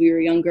known since we were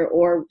younger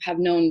or have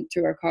known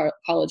through our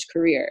college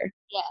career.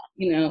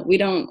 Yeah.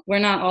 We're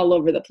not all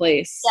over the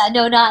place. Yeah,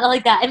 no, not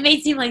like that. It may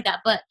seem like that,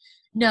 but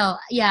no,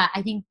 yeah,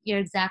 I think you're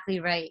exactly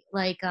right.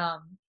 Like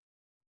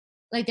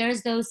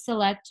there's those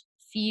select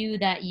few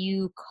that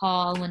you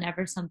call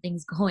whenever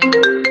something's going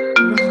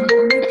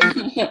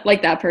wrong.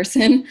 Like that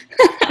person.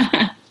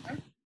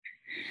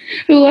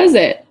 Who was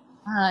it?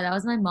 That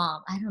was my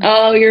mom. I don't know.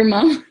 Oh, your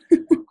mom.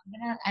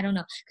 I don't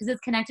know because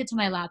it's connected to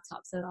my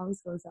laptop, so it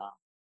always goes off.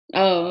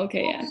 Oh,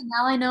 okay, yeah.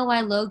 Now I know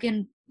why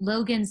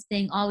Logan's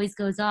thing always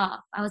goes off.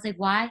 I was like,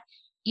 why?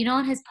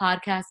 On his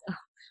podcast.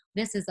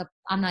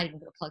 I'm not even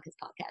going to plug his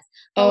podcast.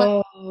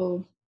 But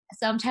Oh.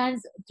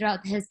 sometimes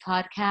throughout his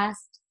podcast,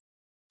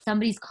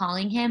 somebody's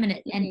calling him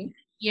and you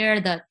hear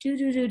the do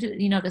do do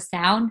do, the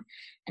sound,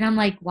 and I'm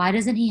like, why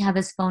doesn't he have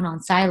his phone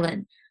on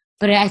silent?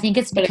 But I think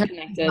it's because of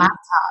his laptop.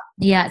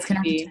 Yeah, it's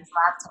connected to his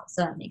laptop,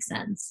 so that makes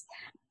sense.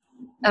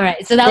 All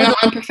right, so that was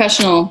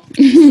unprofessional.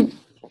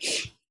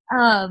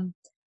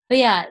 But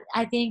yeah,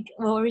 I think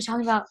what were we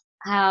talking about?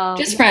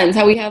 Just friends,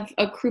 how we have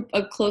a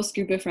close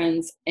group of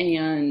friends,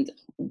 and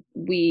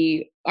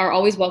we are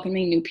always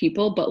welcoming new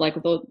people, but like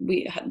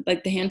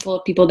the handful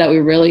of people that we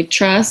really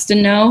trust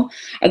and know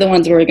are the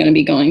ones we're going to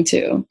be going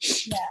to.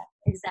 Yeah,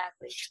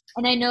 exactly.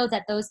 And I know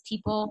that those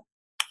people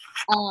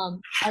are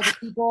the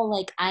people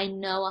like I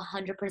know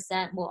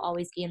 100% will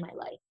always be in my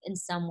life in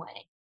some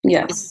way.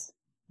 Yes.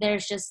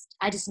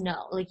 I just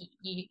know, like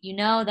you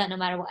know that no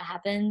matter what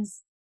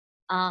happens,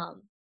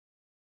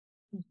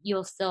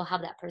 you'll still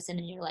have that person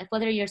in your life,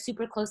 whether you're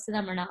super close to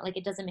them or not. Like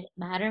it doesn't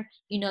matter.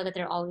 You know that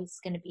they're always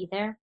going to be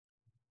there.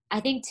 I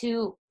think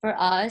too, for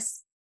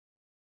us,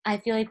 I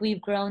feel like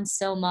we've grown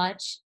so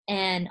much,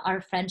 and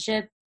our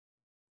friendship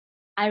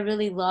I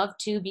really love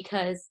too,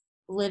 because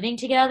living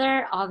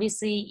together,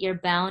 obviously you're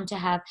bound to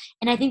have,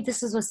 and I think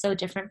this is what's so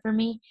different for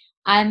me.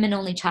 I'm an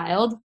only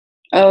child.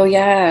 Oh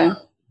yeah.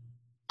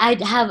 I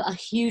have a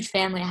huge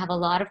family. I have a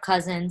lot of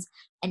cousins,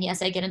 and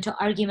yes, I get into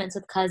arguments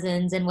with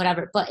cousins and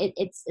whatever. But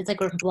it's like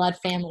we're blood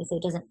family, so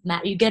it doesn't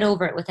matter. You get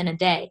over it within a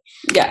day.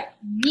 Yeah.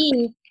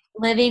 Me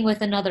living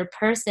with another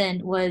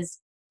person was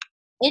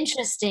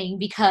interesting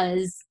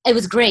because it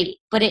was great,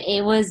 but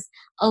it was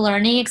a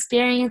learning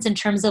experience in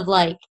terms of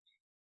like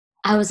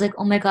I was like,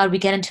 oh my god, we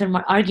get into an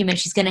argument,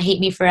 she's gonna hate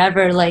me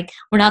forever. Like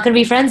we're not gonna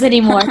be friends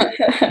anymore.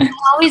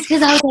 Always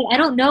because I was like, I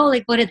don't know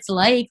like what it's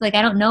like. Like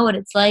I don't know what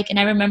it's like. And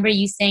I remember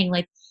you saying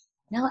like,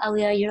 no,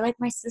 Elia, you're like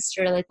my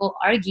sister. Like we'll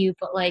argue,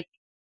 but like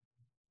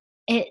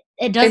it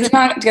doesn't. It's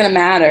not gonna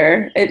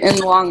matter in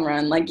the long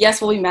run. Like,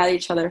 yes, we'll be mad at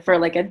each other for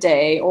like a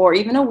day or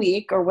even a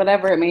week or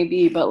whatever it may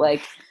be, but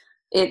like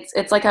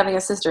it's like having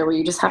a sister where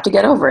you just have to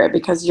get over it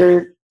because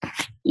you're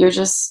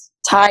just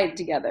tied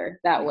together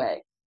that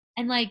way.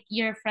 And like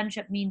your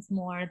friendship means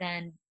more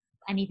than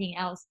anything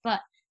else.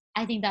 But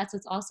I think that's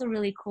what's also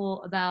really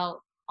cool about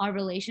our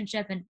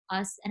relationship and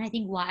us. And I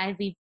think why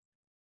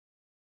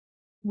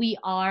we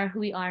are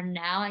who we are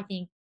now, I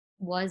think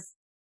was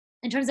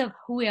in terms of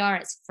who we are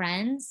as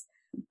friends,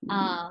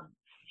 um,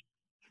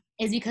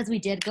 is because we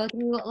did go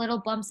through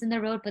little bumps in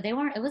the road, but it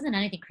wasn't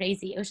anything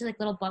crazy. It was just like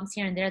little bumps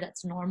here and there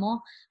that's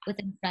normal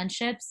within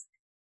friendships.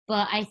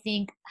 But I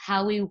think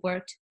how we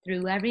worked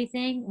through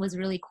everything was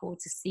really cool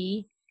to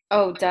see.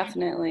 Oh,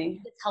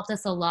 definitely. It's helped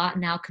us a lot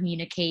now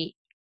communicate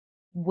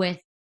with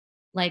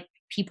like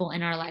people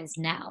in our lives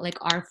now, like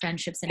our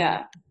friendships and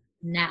Yeah.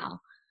 now.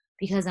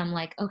 Because I'm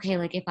like, okay,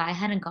 like if I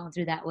hadn't gone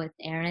through that with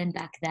Aaron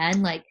back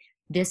then, like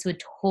this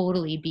would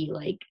totally be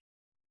like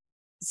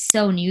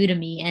so new to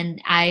me,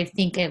 and I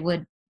think it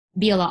would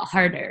be a lot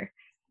harder.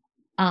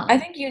 I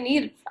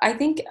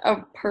think a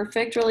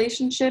perfect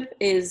relationship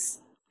is,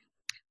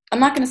 I'm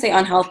not going to say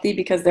unhealthy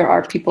because there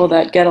are people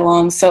that get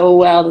along so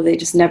well that they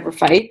just never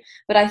fight.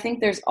 But I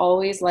think there's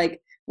always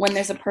like, when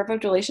there's a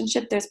perfect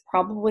relationship, there's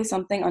probably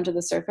something under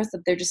the surface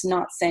that they're just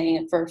not saying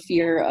it for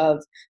fear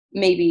of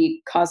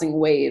maybe causing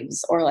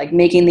waves or like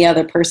making the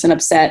other person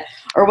upset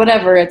or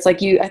whatever. It's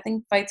like I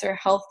think fights are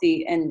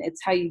healthy, and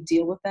it's how you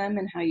deal with them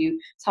and how you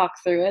talk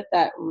through it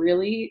that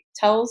really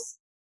tells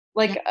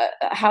like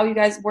how you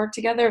guys work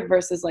together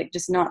versus like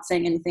just not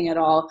saying anything at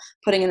all,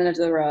 putting it under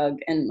the rug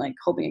and like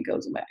hoping it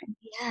goes away.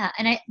 Yeah,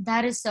 and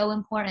that is so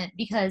important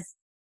because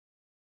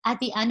at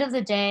the end of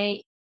the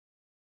day,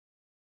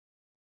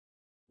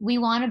 we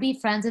want to be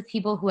friends with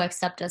people who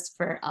accept us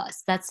for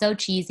us. That's so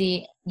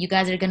cheesy. You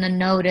guys are gonna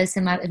notice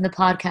in the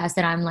podcast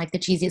that I'm like the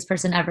cheesiest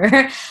person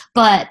ever.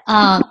 But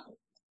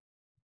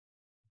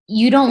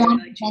you don't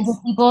want to be friends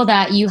with people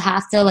that you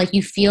have to like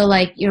you feel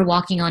like you're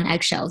walking on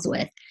eggshells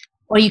with,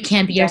 or you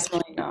can't be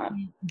yourself. Definitely not.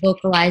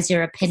 Vocalize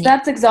your opinion.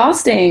 That's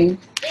exhausting.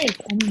 It is.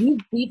 I mean,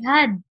 we've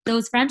had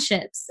those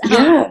friendships.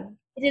 Yeah.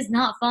 It is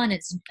not fun.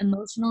 It's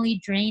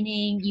emotionally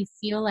draining. You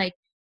feel like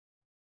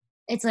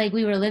it's like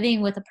we were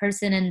living with a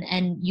person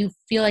and you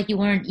feel like you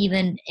weren't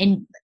even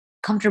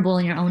comfortable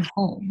in your own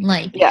home.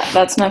 Like, yeah,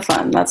 that's not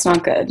fun. That's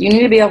not good. You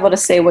need to be able to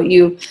say what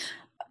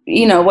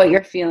what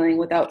you're feeling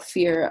without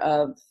fear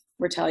of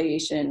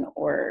retaliation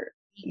or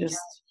just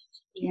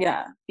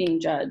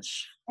being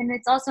judged. And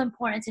it's also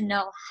important to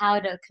know how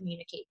to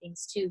communicate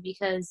things too,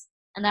 because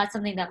and that's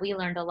something that we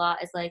learned a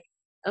lot is like,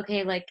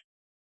 okay, like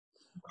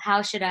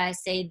how should I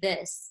say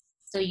this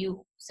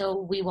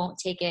so we won't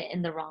take it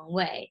in the wrong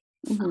way.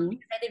 Mm-hmm.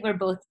 I think we're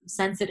both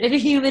sensitive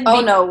human beings. Oh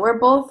no,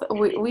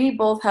 we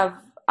both have,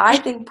 I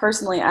think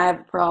personally I have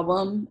a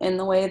problem in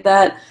the way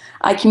that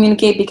I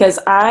communicate because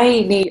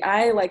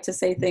I like to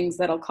say things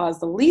that'll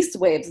cause the least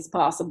waves as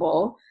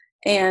possible,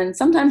 and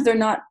sometimes they're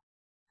not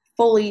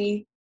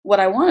fully what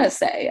I want to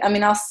say. I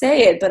mean, I'll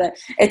say it, but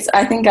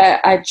I think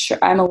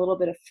I'm a little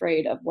bit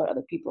afraid of what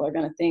other people are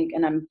going to think,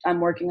 and I'm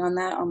working on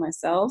that on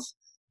myself.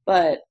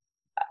 But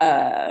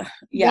I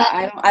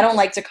don't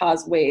like to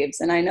cause waves,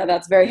 and I know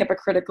that's very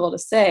hypocritical to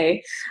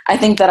say. I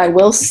think that I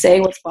will say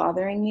what's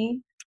bothering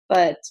me,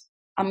 but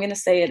I'm going to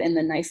say it in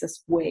the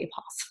nicest way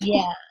possible.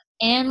 Yeah.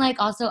 And like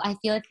also I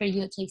feel like for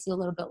you it takes you a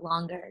little bit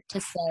longer to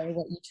say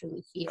what you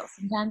truly feel.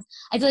 Sometimes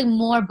I feel like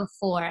more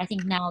before. I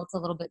think now it's a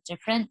little bit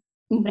different.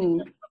 Mm-hmm.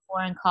 But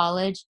before in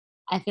college,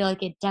 I feel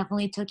like it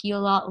definitely took you a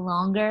lot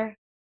longer.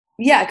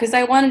 Yeah, because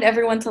I wanted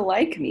everyone to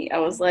like me. I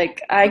was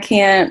like, I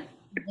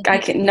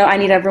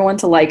need everyone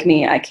to like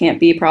me. I can't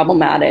be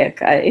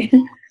problematic.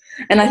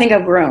 And I think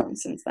I've grown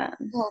since then.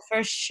 Well,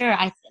 for sure.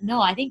 I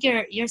think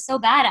you're so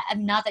bad at, I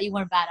mean, not that you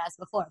weren't badass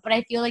before, but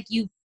I feel like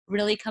you've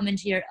really come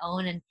into your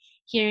own, and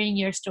hearing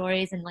your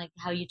stories and like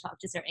how you talk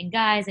to certain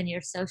guys, and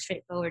you're so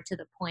straightforward to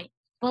the point,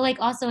 but like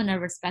also in a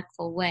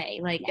respectful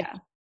way. Like, yeah.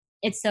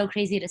 It's so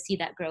crazy to see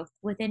that growth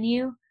within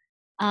you.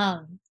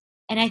 And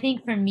I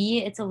think for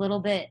me, it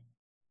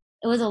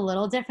was a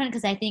little different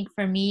because I think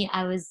for me,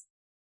 I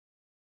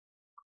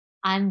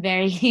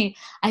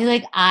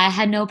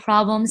had no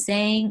problem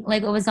saying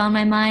like what was on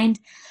my mind.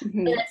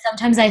 Mm-hmm. But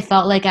sometimes I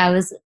felt like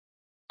I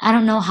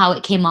don't know how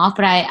it came off,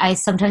 but I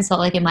sometimes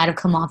felt like it might have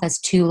come off as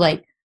too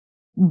like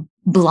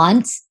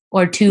blunt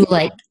or too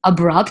like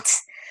abrupt.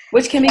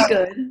 Which can be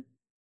good.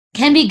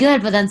 can be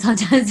good, but then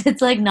sometimes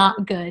it's like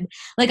not good.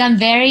 Like I'm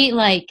very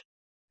like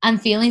I'm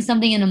feeling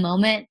something in a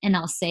moment and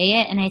I'll say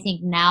it. And I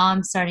think now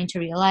I'm starting to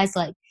realize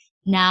like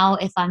now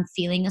if I'm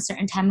feeling a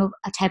certain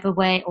type of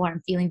way, or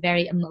I'm feeling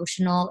very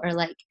emotional, or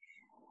like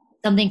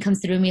something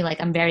comes through me like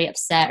I'm very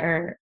upset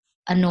or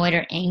annoyed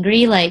or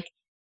angry, like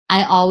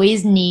I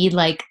always need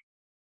like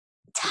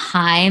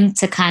time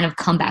to kind of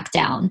come back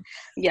down.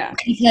 Yeah.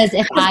 Because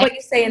if Because I what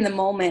you say in the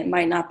moment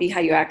might not be how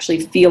you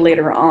actually feel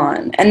later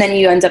on. And then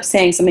you end up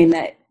saying something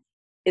that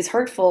is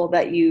hurtful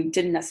that you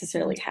didn't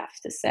necessarily have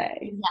to say.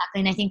 exactly,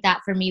 and I think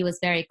that for me was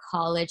very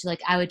college. Like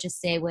I would just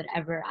say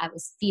whatever I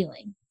was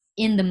feeling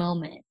in the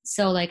moment.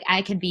 So like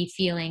I could be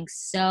feeling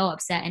so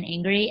upset and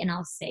angry and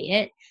I'll say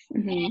it.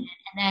 Mm-hmm. And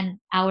then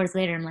hours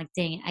later I'm like,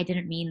 dang it, I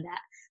didn't mean that.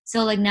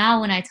 So like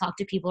now when I talk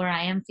to people or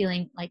I am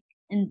feeling like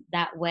in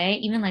that way,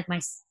 even like my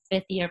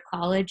fifth year of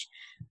college,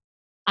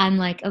 I'm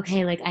like,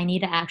 okay, like I need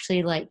to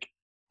actually like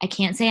I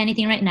can't say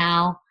anything right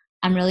now.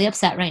 I'm really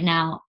upset right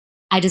now.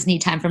 I just need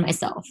time for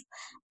myself.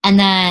 And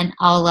then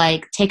I'll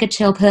like take a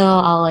chill pill.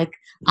 I'll like,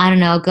 I don't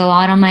know, go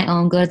out on my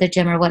own, go to the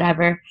gym or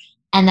whatever.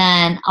 And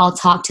then I'll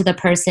talk to the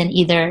person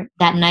either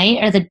that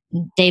night or the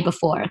day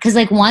before. Cause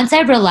like once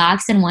I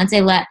relax and once I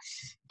let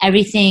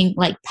everything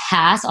like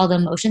pass, all the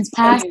emotions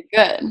Then pass, you're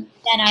good.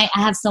 then I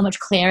have so much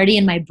clarity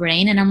in my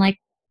brain and I'm like,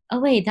 oh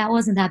wait, that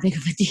wasn't that big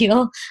of a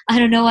deal. I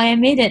don't know why I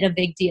made it a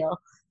big deal.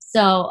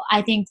 So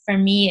I think for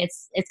me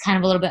it's kind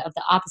of a little bit of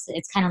the opposite.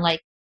 It's kind of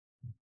like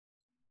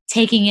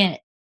taking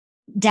it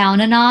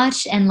down a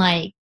notch and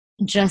like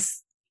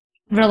just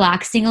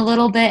relaxing a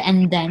little bit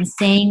and then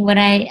saying what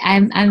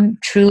I'm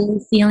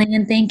truly feeling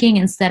and thinking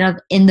instead of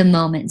in the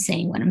moment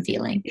saying what I'm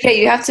feeling. Yeah,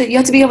 you have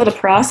to be able to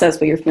process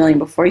what you're feeling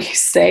before you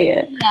say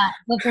it. Yeah,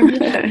 but for me,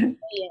 like, I say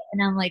it,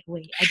 and I'm like,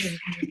 wait, I didn't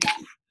mean that.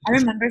 I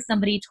remember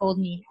somebody told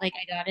me, like,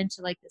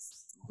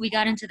 we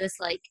got into this,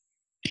 like,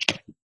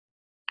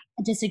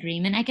 a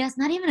disagreement, I guess.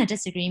 Not even a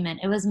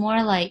disagreement. It was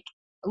more like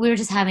we were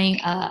just having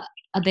a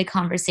big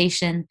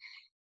conversation,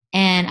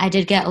 and I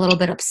did get a little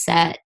bit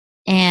upset,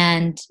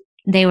 and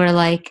they were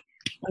like,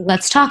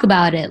 let's talk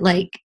about it.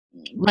 Like,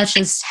 let's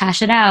just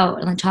hash it out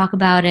and like, talk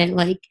about it,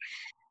 like,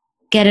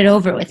 get it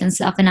over with and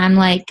stuff. And I'm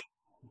like,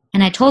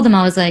 and I told them,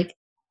 I was like,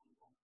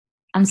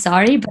 I'm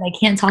sorry, but I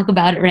can't talk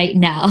about it right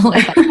now.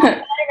 If I talk about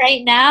it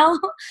right now,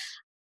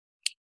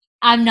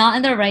 I'm not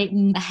in the right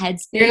You're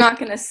headspace. not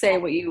going to say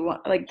what you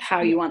want, like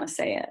how you want to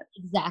say it.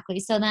 Exactly.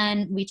 So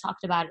then we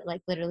talked about it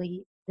like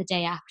literally the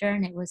day after,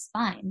 and it was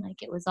fine.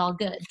 Like it was all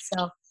good.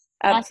 So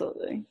that's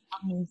Absolutely.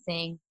 the main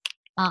thing.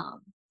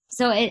 Um,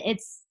 so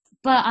it's,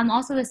 but I'm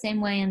also the same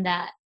way in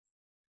that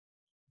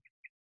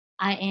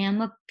I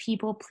am a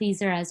people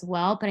pleaser as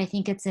well, but I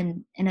think it's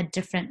in a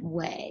different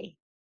way.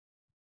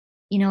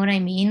 You know what I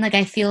mean? Like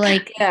I feel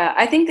like Yeah,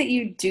 I think that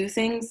you do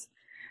things.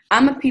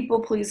 I'm a people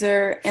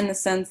pleaser in the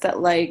sense that,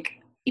 like,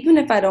 even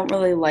if I don't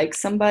really like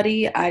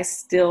somebody, I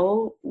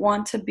still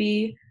want to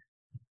be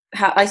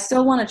how I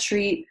still want to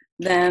treat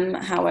them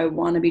how I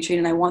want to be treated,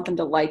 and I want them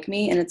to like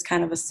me. And it's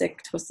kind of a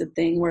sick, twisted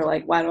thing where,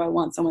 like, why do I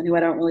want someone who I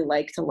don't really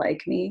like to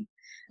like me?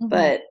 mhm,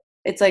 But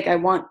it's like I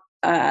want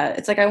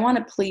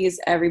to please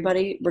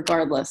everybody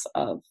regardless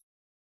of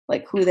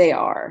like who they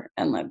are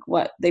and like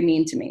what they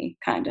mean to me,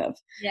 kind of.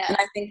 yeah, And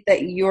I think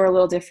that you're a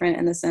little different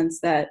in the sense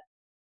that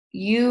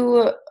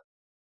you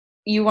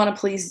you want to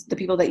please the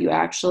people that you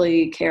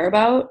actually care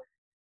about,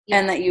 yeah,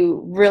 and that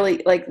you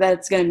really like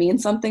that's going to mean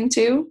something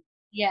to.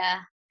 yeah.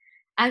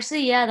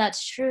 Actually, yeah,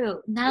 that's true.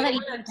 Now You that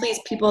you want to please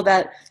people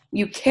that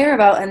you care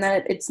about, and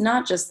that it's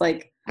not just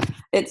like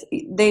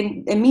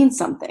it means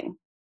something.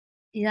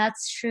 yeah,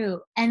 that's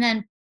true. And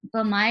then,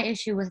 but my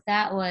issue with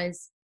that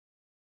was,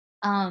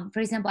 for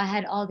example, I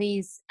had all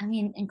these. I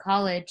mean, in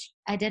college,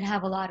 I did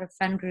have a lot of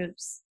friend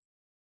groups.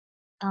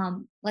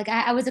 Like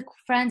I was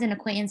friends and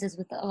acquaintances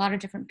with a lot of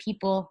different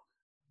people.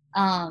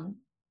 Um,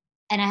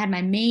 and I had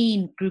my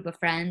main group of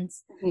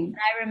friends. Mhm. And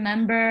I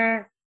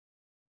remember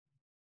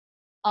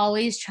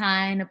always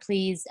trying to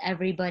please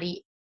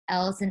everybody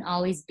else and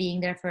always being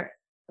there for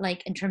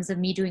like in terms of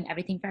me doing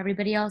everything for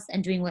everybody else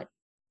and doing what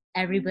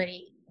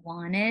everybody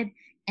wanted.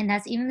 And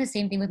that's even the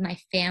same thing with my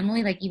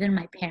family, like even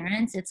my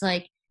parents. It's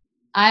like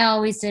I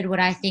always did what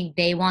I think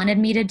they wanted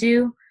me to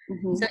do. So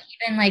Mhm.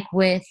 even like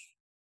with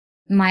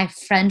my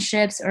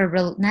friendships or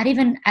not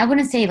even I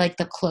wouldn't say like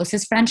the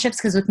closest friendships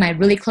because with my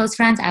really close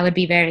friends I would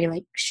be very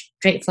like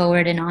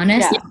straightforward and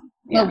honest. Yeah. But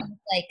Yeah. with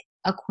like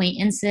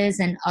acquaintances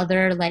and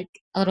other like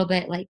a little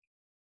bit like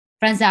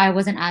friends that I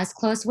wasn't as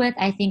close with,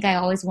 I think I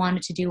always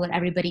wanted to do what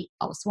everybody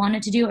else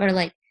wanted to do, or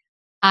like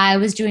I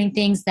was doing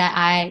things that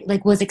I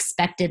like was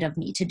expected of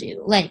me to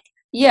do. Like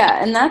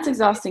Yeah, and that's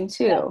exhausting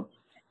too.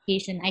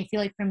 expectation. I feel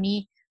like for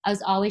me, I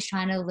was always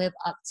trying to live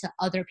up to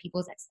other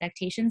people's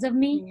expectations of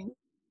me Mhm.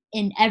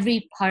 in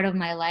every part of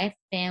my life,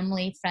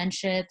 family,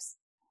 friendships,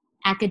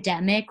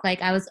 academic.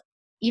 Like I was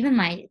even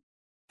my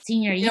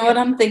senior You know year. what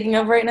I'm thinking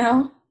of right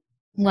now?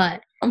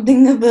 What? I'm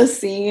thinking of the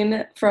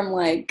scene from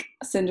like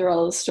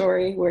Cinderella's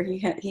story where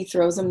he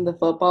throws him the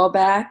football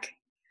back,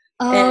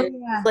 Oh and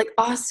he's yeah. like,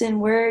 "Austin,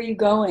 where are you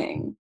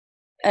going?"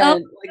 Oh,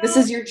 And like, this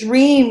is your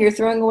dream. You're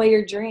throwing away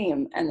your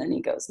dream. And then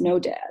he goes, no,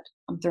 Dad,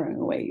 I'm throwing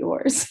away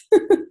yours.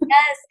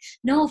 yes.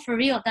 No, for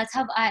real. That's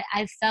how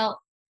I felt.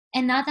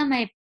 And not that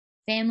my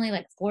family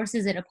like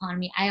forces it upon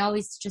me. I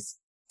always just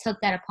took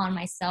that upon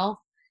myself.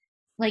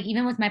 Like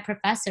even with my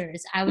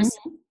professors, I was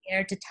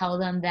scared to tell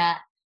them that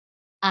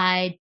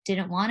I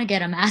didn't want to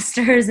get a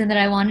master's and that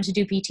I wanted to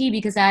do PT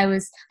because I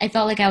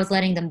felt like I was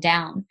letting them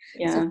down.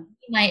 Yeah. So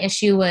my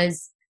issue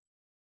was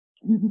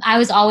I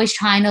was always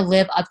trying to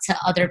live up to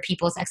other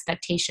people's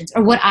expectations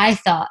or what I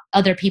thought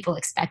other people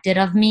expected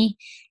of me.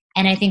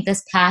 And I think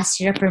this past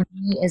year for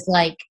me is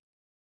like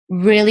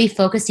really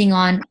focusing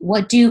on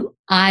what do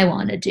I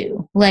want to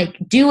do? Like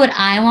do what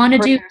I want to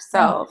For do.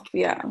 yourself.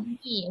 Yeah.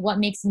 What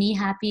makes me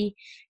happy.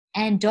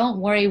 And don't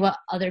worry what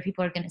other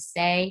people are going to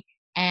say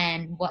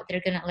and what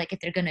they're going to like if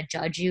they're going to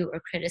judge you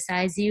or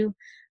criticize you.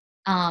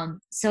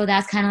 So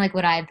that's kind of like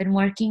what I've been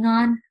working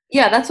on.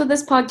 Yeah, that's what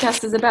this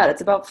podcast is about.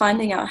 It's about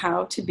finding out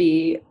how to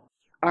be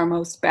our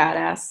most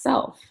badass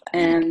self.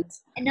 And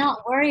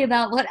not worry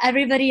about what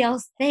everybody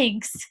else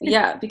thinks.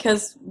 yeah,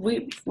 because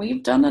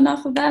we've done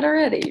enough of that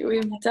already.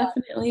 We've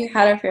definitely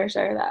had our fair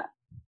share of that.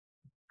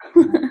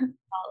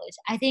 College.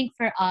 I think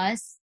for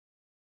us,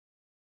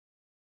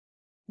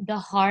 the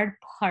hard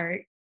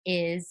part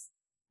is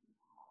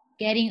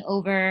getting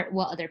over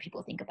what other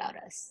people think about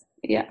us.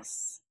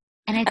 Yes.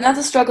 And that's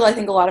a struggle I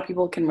think a lot of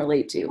people can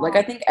relate to. Like,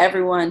 I think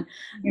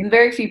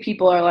very few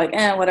people are like,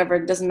 whatever,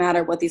 it doesn't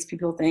matter what these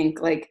people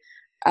think. Like,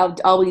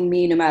 I'll be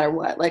me no matter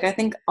what. Like, I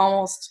think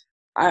almost,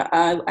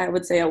 I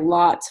would say a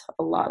lot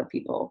of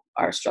people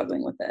are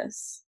struggling with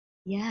this.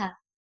 Yeah.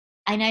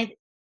 And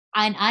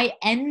I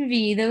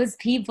envy those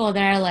people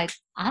that are like,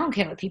 I don't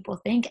care what people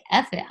think.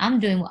 F it. I'm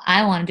doing what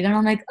I want to do. And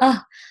I'm like, oh,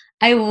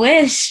 I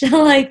wish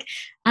like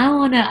I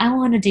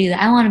wanna do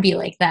that. I wanna be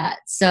like that.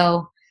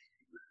 So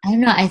I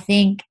don't know. I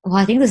think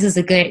this is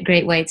a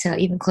great way to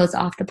even close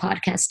off the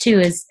podcast too,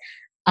 is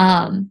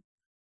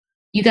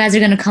you guys are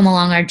gonna come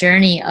along our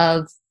journey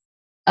of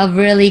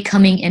really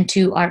coming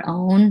into our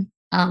own,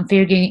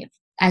 figuring,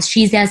 as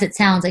cheesy as it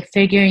sounds, like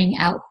figuring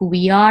out who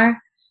we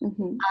are,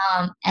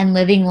 and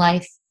living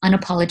life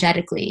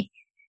unapologetically.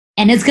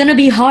 And it's going to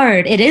be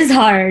hard. It is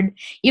hard.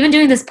 Even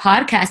doing this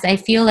podcast, I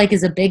feel like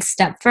is a big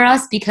step for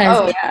us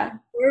because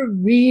we're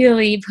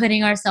really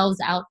putting ourselves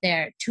out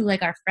there to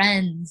like our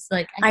friends.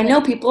 Like I know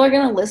people are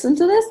going to listen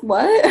to this.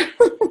 What?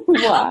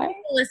 Why?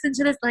 Listen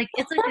to this. Like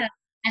it's like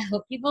I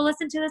hope people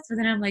listen to this, but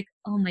then I'm like,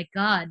 oh my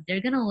God,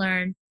 they're going to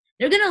learn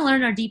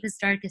our deepest,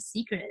 darkest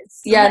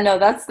secrets. So no,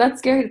 that's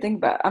scary to think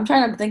about. I'm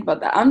trying not to think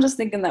about that. I'm just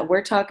thinking that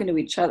we're talking to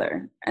each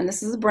other, and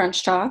this is a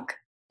brunch talk.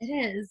 It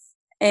is.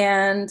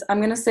 And I'm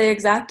going to say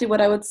exactly what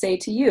I would say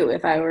to you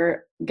if I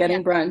were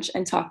getting brunch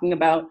and talking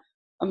about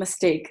a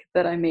mistake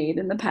that I made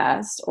in the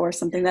past or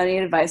something that I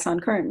need advice on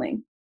currently.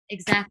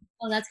 Exactly.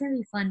 Oh, that's going to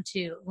be fun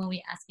too when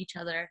we ask each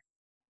other.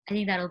 I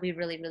think that'll be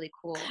really, really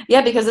cool.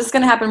 Yeah, because it's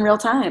going to happen real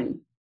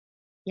time.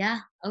 Yeah.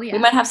 Oh, yeah. We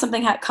might have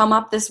something come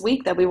up this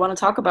week that we want to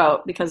talk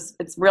about because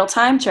it's real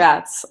time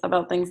chats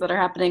about things that are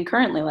happening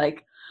currently.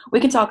 Like, we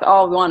can talk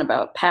all we want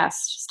about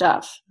past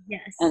stuff.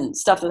 Yes. And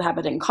stuff that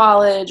happened in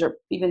college or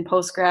even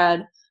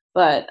post-grad.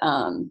 But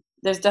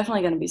there's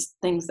definitely going to be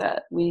things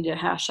that we need to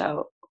hash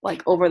out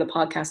like over the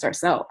podcast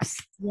ourselves.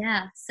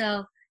 Yeah.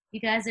 So you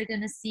guys are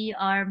going to see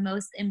our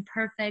most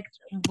imperfect,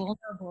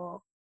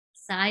 vulnerable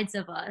sides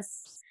of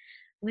us,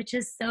 which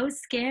is so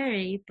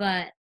scary,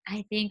 but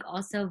I think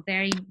also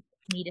very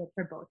needed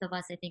for both of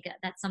us. I think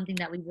that's something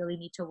that we really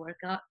need to work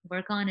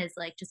on is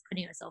like just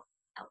putting ourselves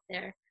out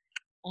there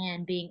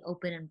and being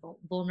open and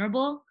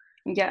vulnerable.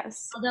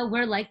 Yes. Although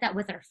we're like that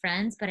with our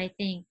friends, but I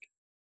think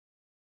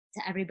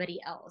to everybody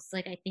else,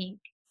 like I think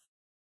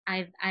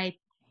I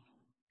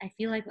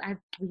feel like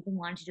we've been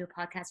wanting to do a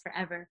podcast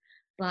forever,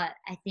 but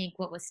I think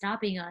what was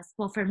stopping us,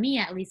 well, for me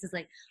at least, is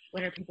like,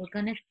 what are people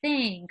gonna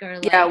think?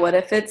 Or like, what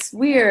if it's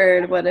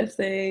weird? What if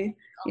they,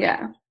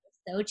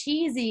 so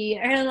cheesy?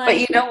 Or like, but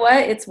you know what?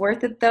 It's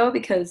worth it though,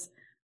 because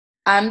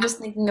I'm just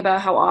thinking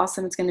about how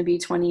awesome it's going to be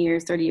 20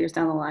 years, 30 years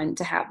down the line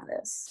to have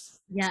this.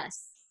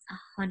 Yes.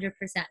 100%.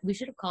 We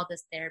should have called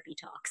this therapy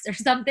talks or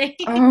something.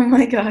 Oh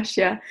my gosh,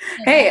 yeah.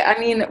 Hey, I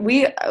mean,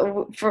 we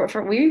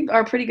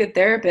are pretty good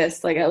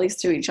therapists, like at least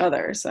to each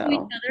other. So to each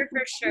other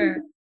for sure.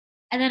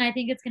 And then I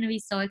think it's going to be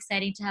so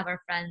exciting to have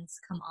our friends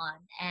come on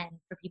and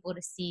for people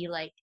to see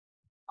like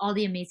all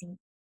the amazing.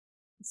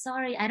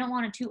 Sorry, I don't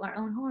want to toot our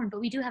own horn, but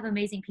we do have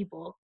amazing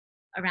people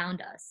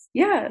around us.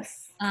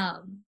 Yes.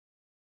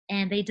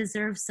 And they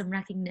deserve some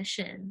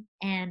recognition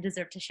and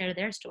deserve to share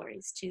their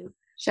stories too.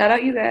 Shout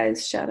out you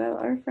guys. Shout out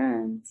our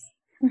friends.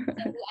 So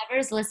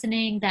whoever's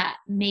listening that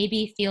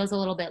maybe feels a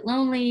little bit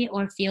lonely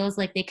or feels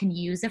like they can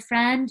use a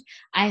friend,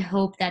 I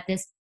hope that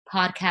this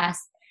podcast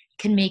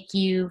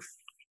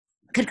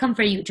could come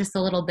for you just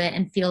a little bit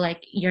and feel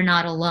like you're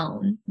not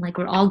alone. Like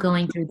we're all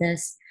going through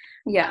this.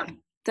 Yeah,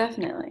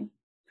 definitely.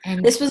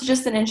 And this was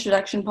just an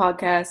introduction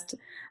podcast.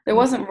 There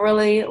wasn't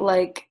really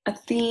like a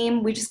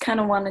theme. We just kind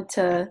of wanted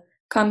to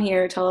come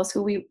here,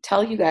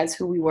 tell you guys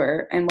who we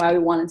were and why we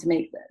wanted to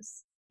make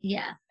this.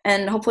 Yeah.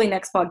 And hopefully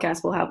next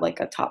podcast we'll have like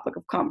a topic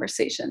of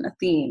conversation, a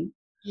theme.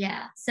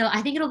 Yeah. So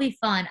I think it'll be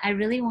fun. I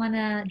really want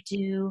to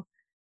do,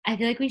 I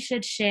feel like we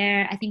should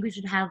share, I think we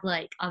should have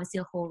like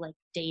obviously a whole like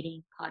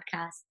dating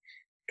podcast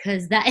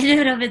because that in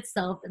and of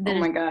itself. Oh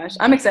my gosh.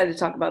 I'm excited to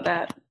talk about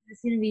that.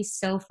 It's going to be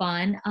so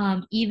fun.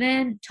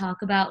 Even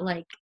talk about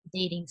like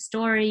dating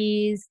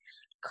stories,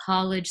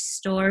 college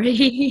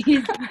stories.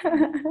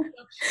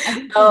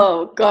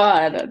 Oh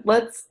God.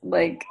 Let's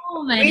like,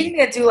 So we many.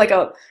 need to do like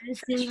a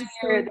freshman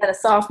year, then a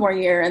sophomore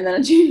year, and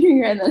then a junior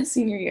year, and then a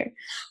senior year.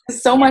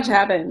 So much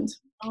happened.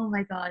 Oh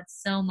my God,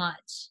 so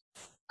much.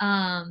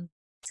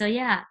 So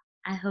yeah,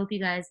 I hope you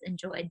guys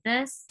enjoyed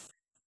this.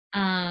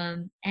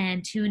 And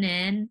tune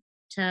in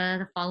to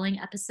the following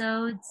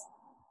episodes.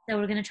 So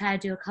we're gonna try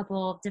to do a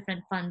couple of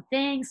different fun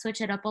things, switch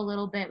it up a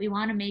little bit. We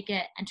want to make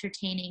it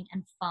entertaining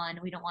and fun.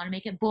 We don't want to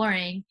make it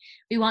boring.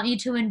 We want you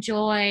to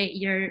enjoy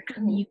your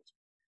commute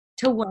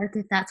to work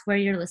if that's where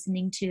you're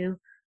listening to.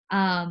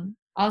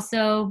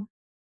 Also,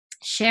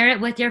 share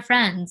it with your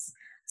friends.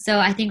 So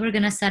I think we're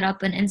going to set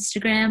up an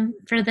Instagram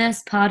for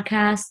this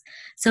podcast.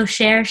 So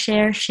share.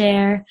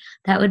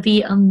 That would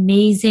be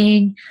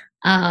amazing.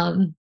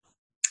 And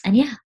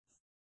yeah.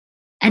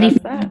 Any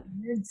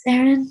words,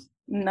 Erin?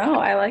 No,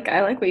 I like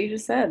what you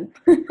just said.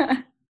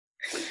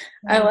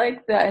 I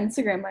like the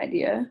Instagram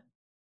idea.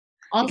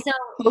 Also,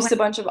 post a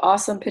bunch of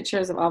awesome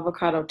pictures of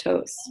avocado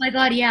toast. Oh my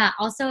God, yeah.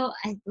 Also,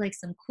 I like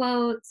some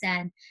quotes,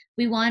 and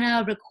we want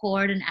to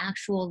record an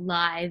actual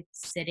live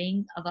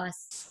sitting of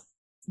us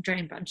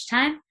during brunch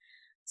time.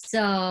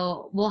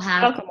 So we'll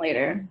have that'll come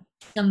later.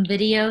 Some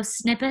video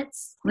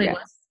snippets. Wait, yes.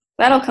 What?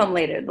 That'll come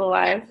later, the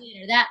live.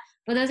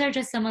 But those are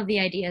just some of the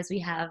ideas we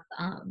have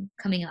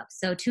coming up.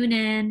 So tune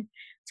in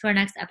to our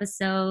next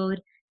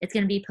episode. It's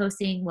going to be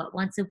posting,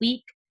 once a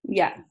week?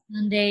 Yeah.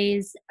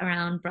 Mondays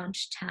around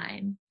brunch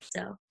time.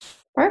 So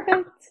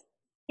perfect.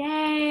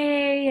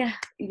 Yay.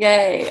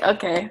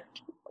 Okay.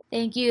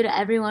 Thank you to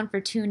everyone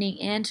for tuning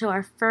in to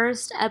our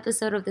first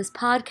episode of this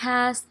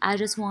podcast. I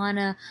just want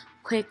to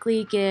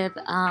quickly give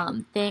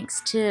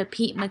thanks to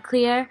Pete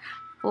McClear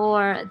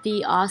for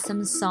the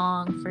awesome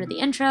song for the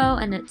intro,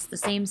 and it's the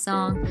same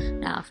song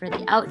now for the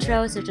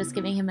outro, so just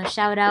giving him a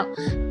shout out.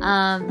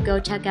 Go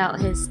check out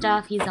his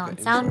stuff. He's on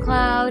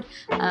SoundCloud,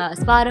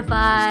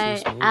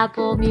 Spotify,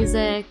 Apple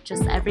Music,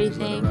 just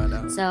everything.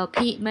 So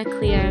Pete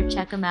McClear,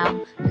 check him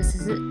out. This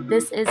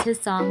is his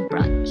song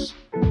Brunch.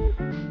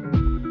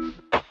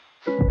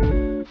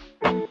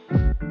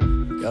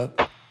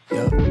 Yup.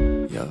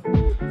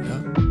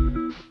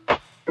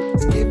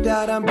 Skipped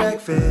out on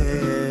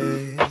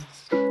breakfast,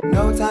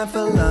 no time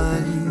for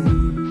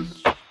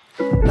lunch.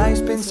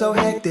 Life's been so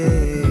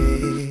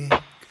hectic,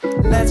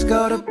 let's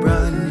go to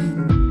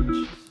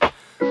brunch.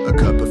 A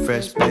cup of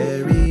fresh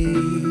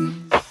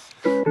berries,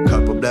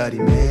 couple Bloody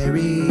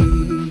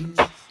Marys,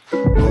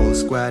 whole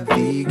squad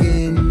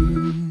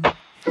vegan,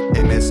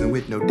 ain't messing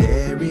with no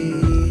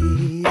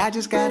dairy. I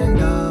just gotta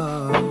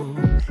know,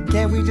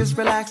 can't we just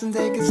relax and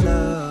take it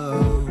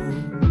slow?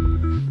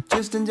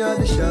 Just enjoy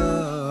the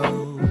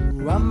show.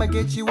 I'ma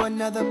get you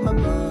another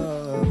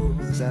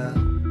mimosa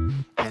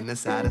and a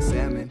side of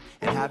salmon.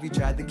 And have you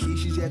tried the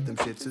quiches yet? Them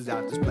shits is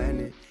out this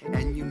planet.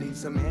 And you need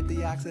some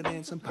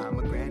antioxidants, some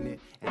pomegranate.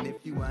 And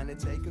if you wanna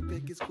take a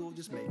pic, it's cool,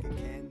 just make it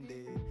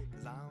candid.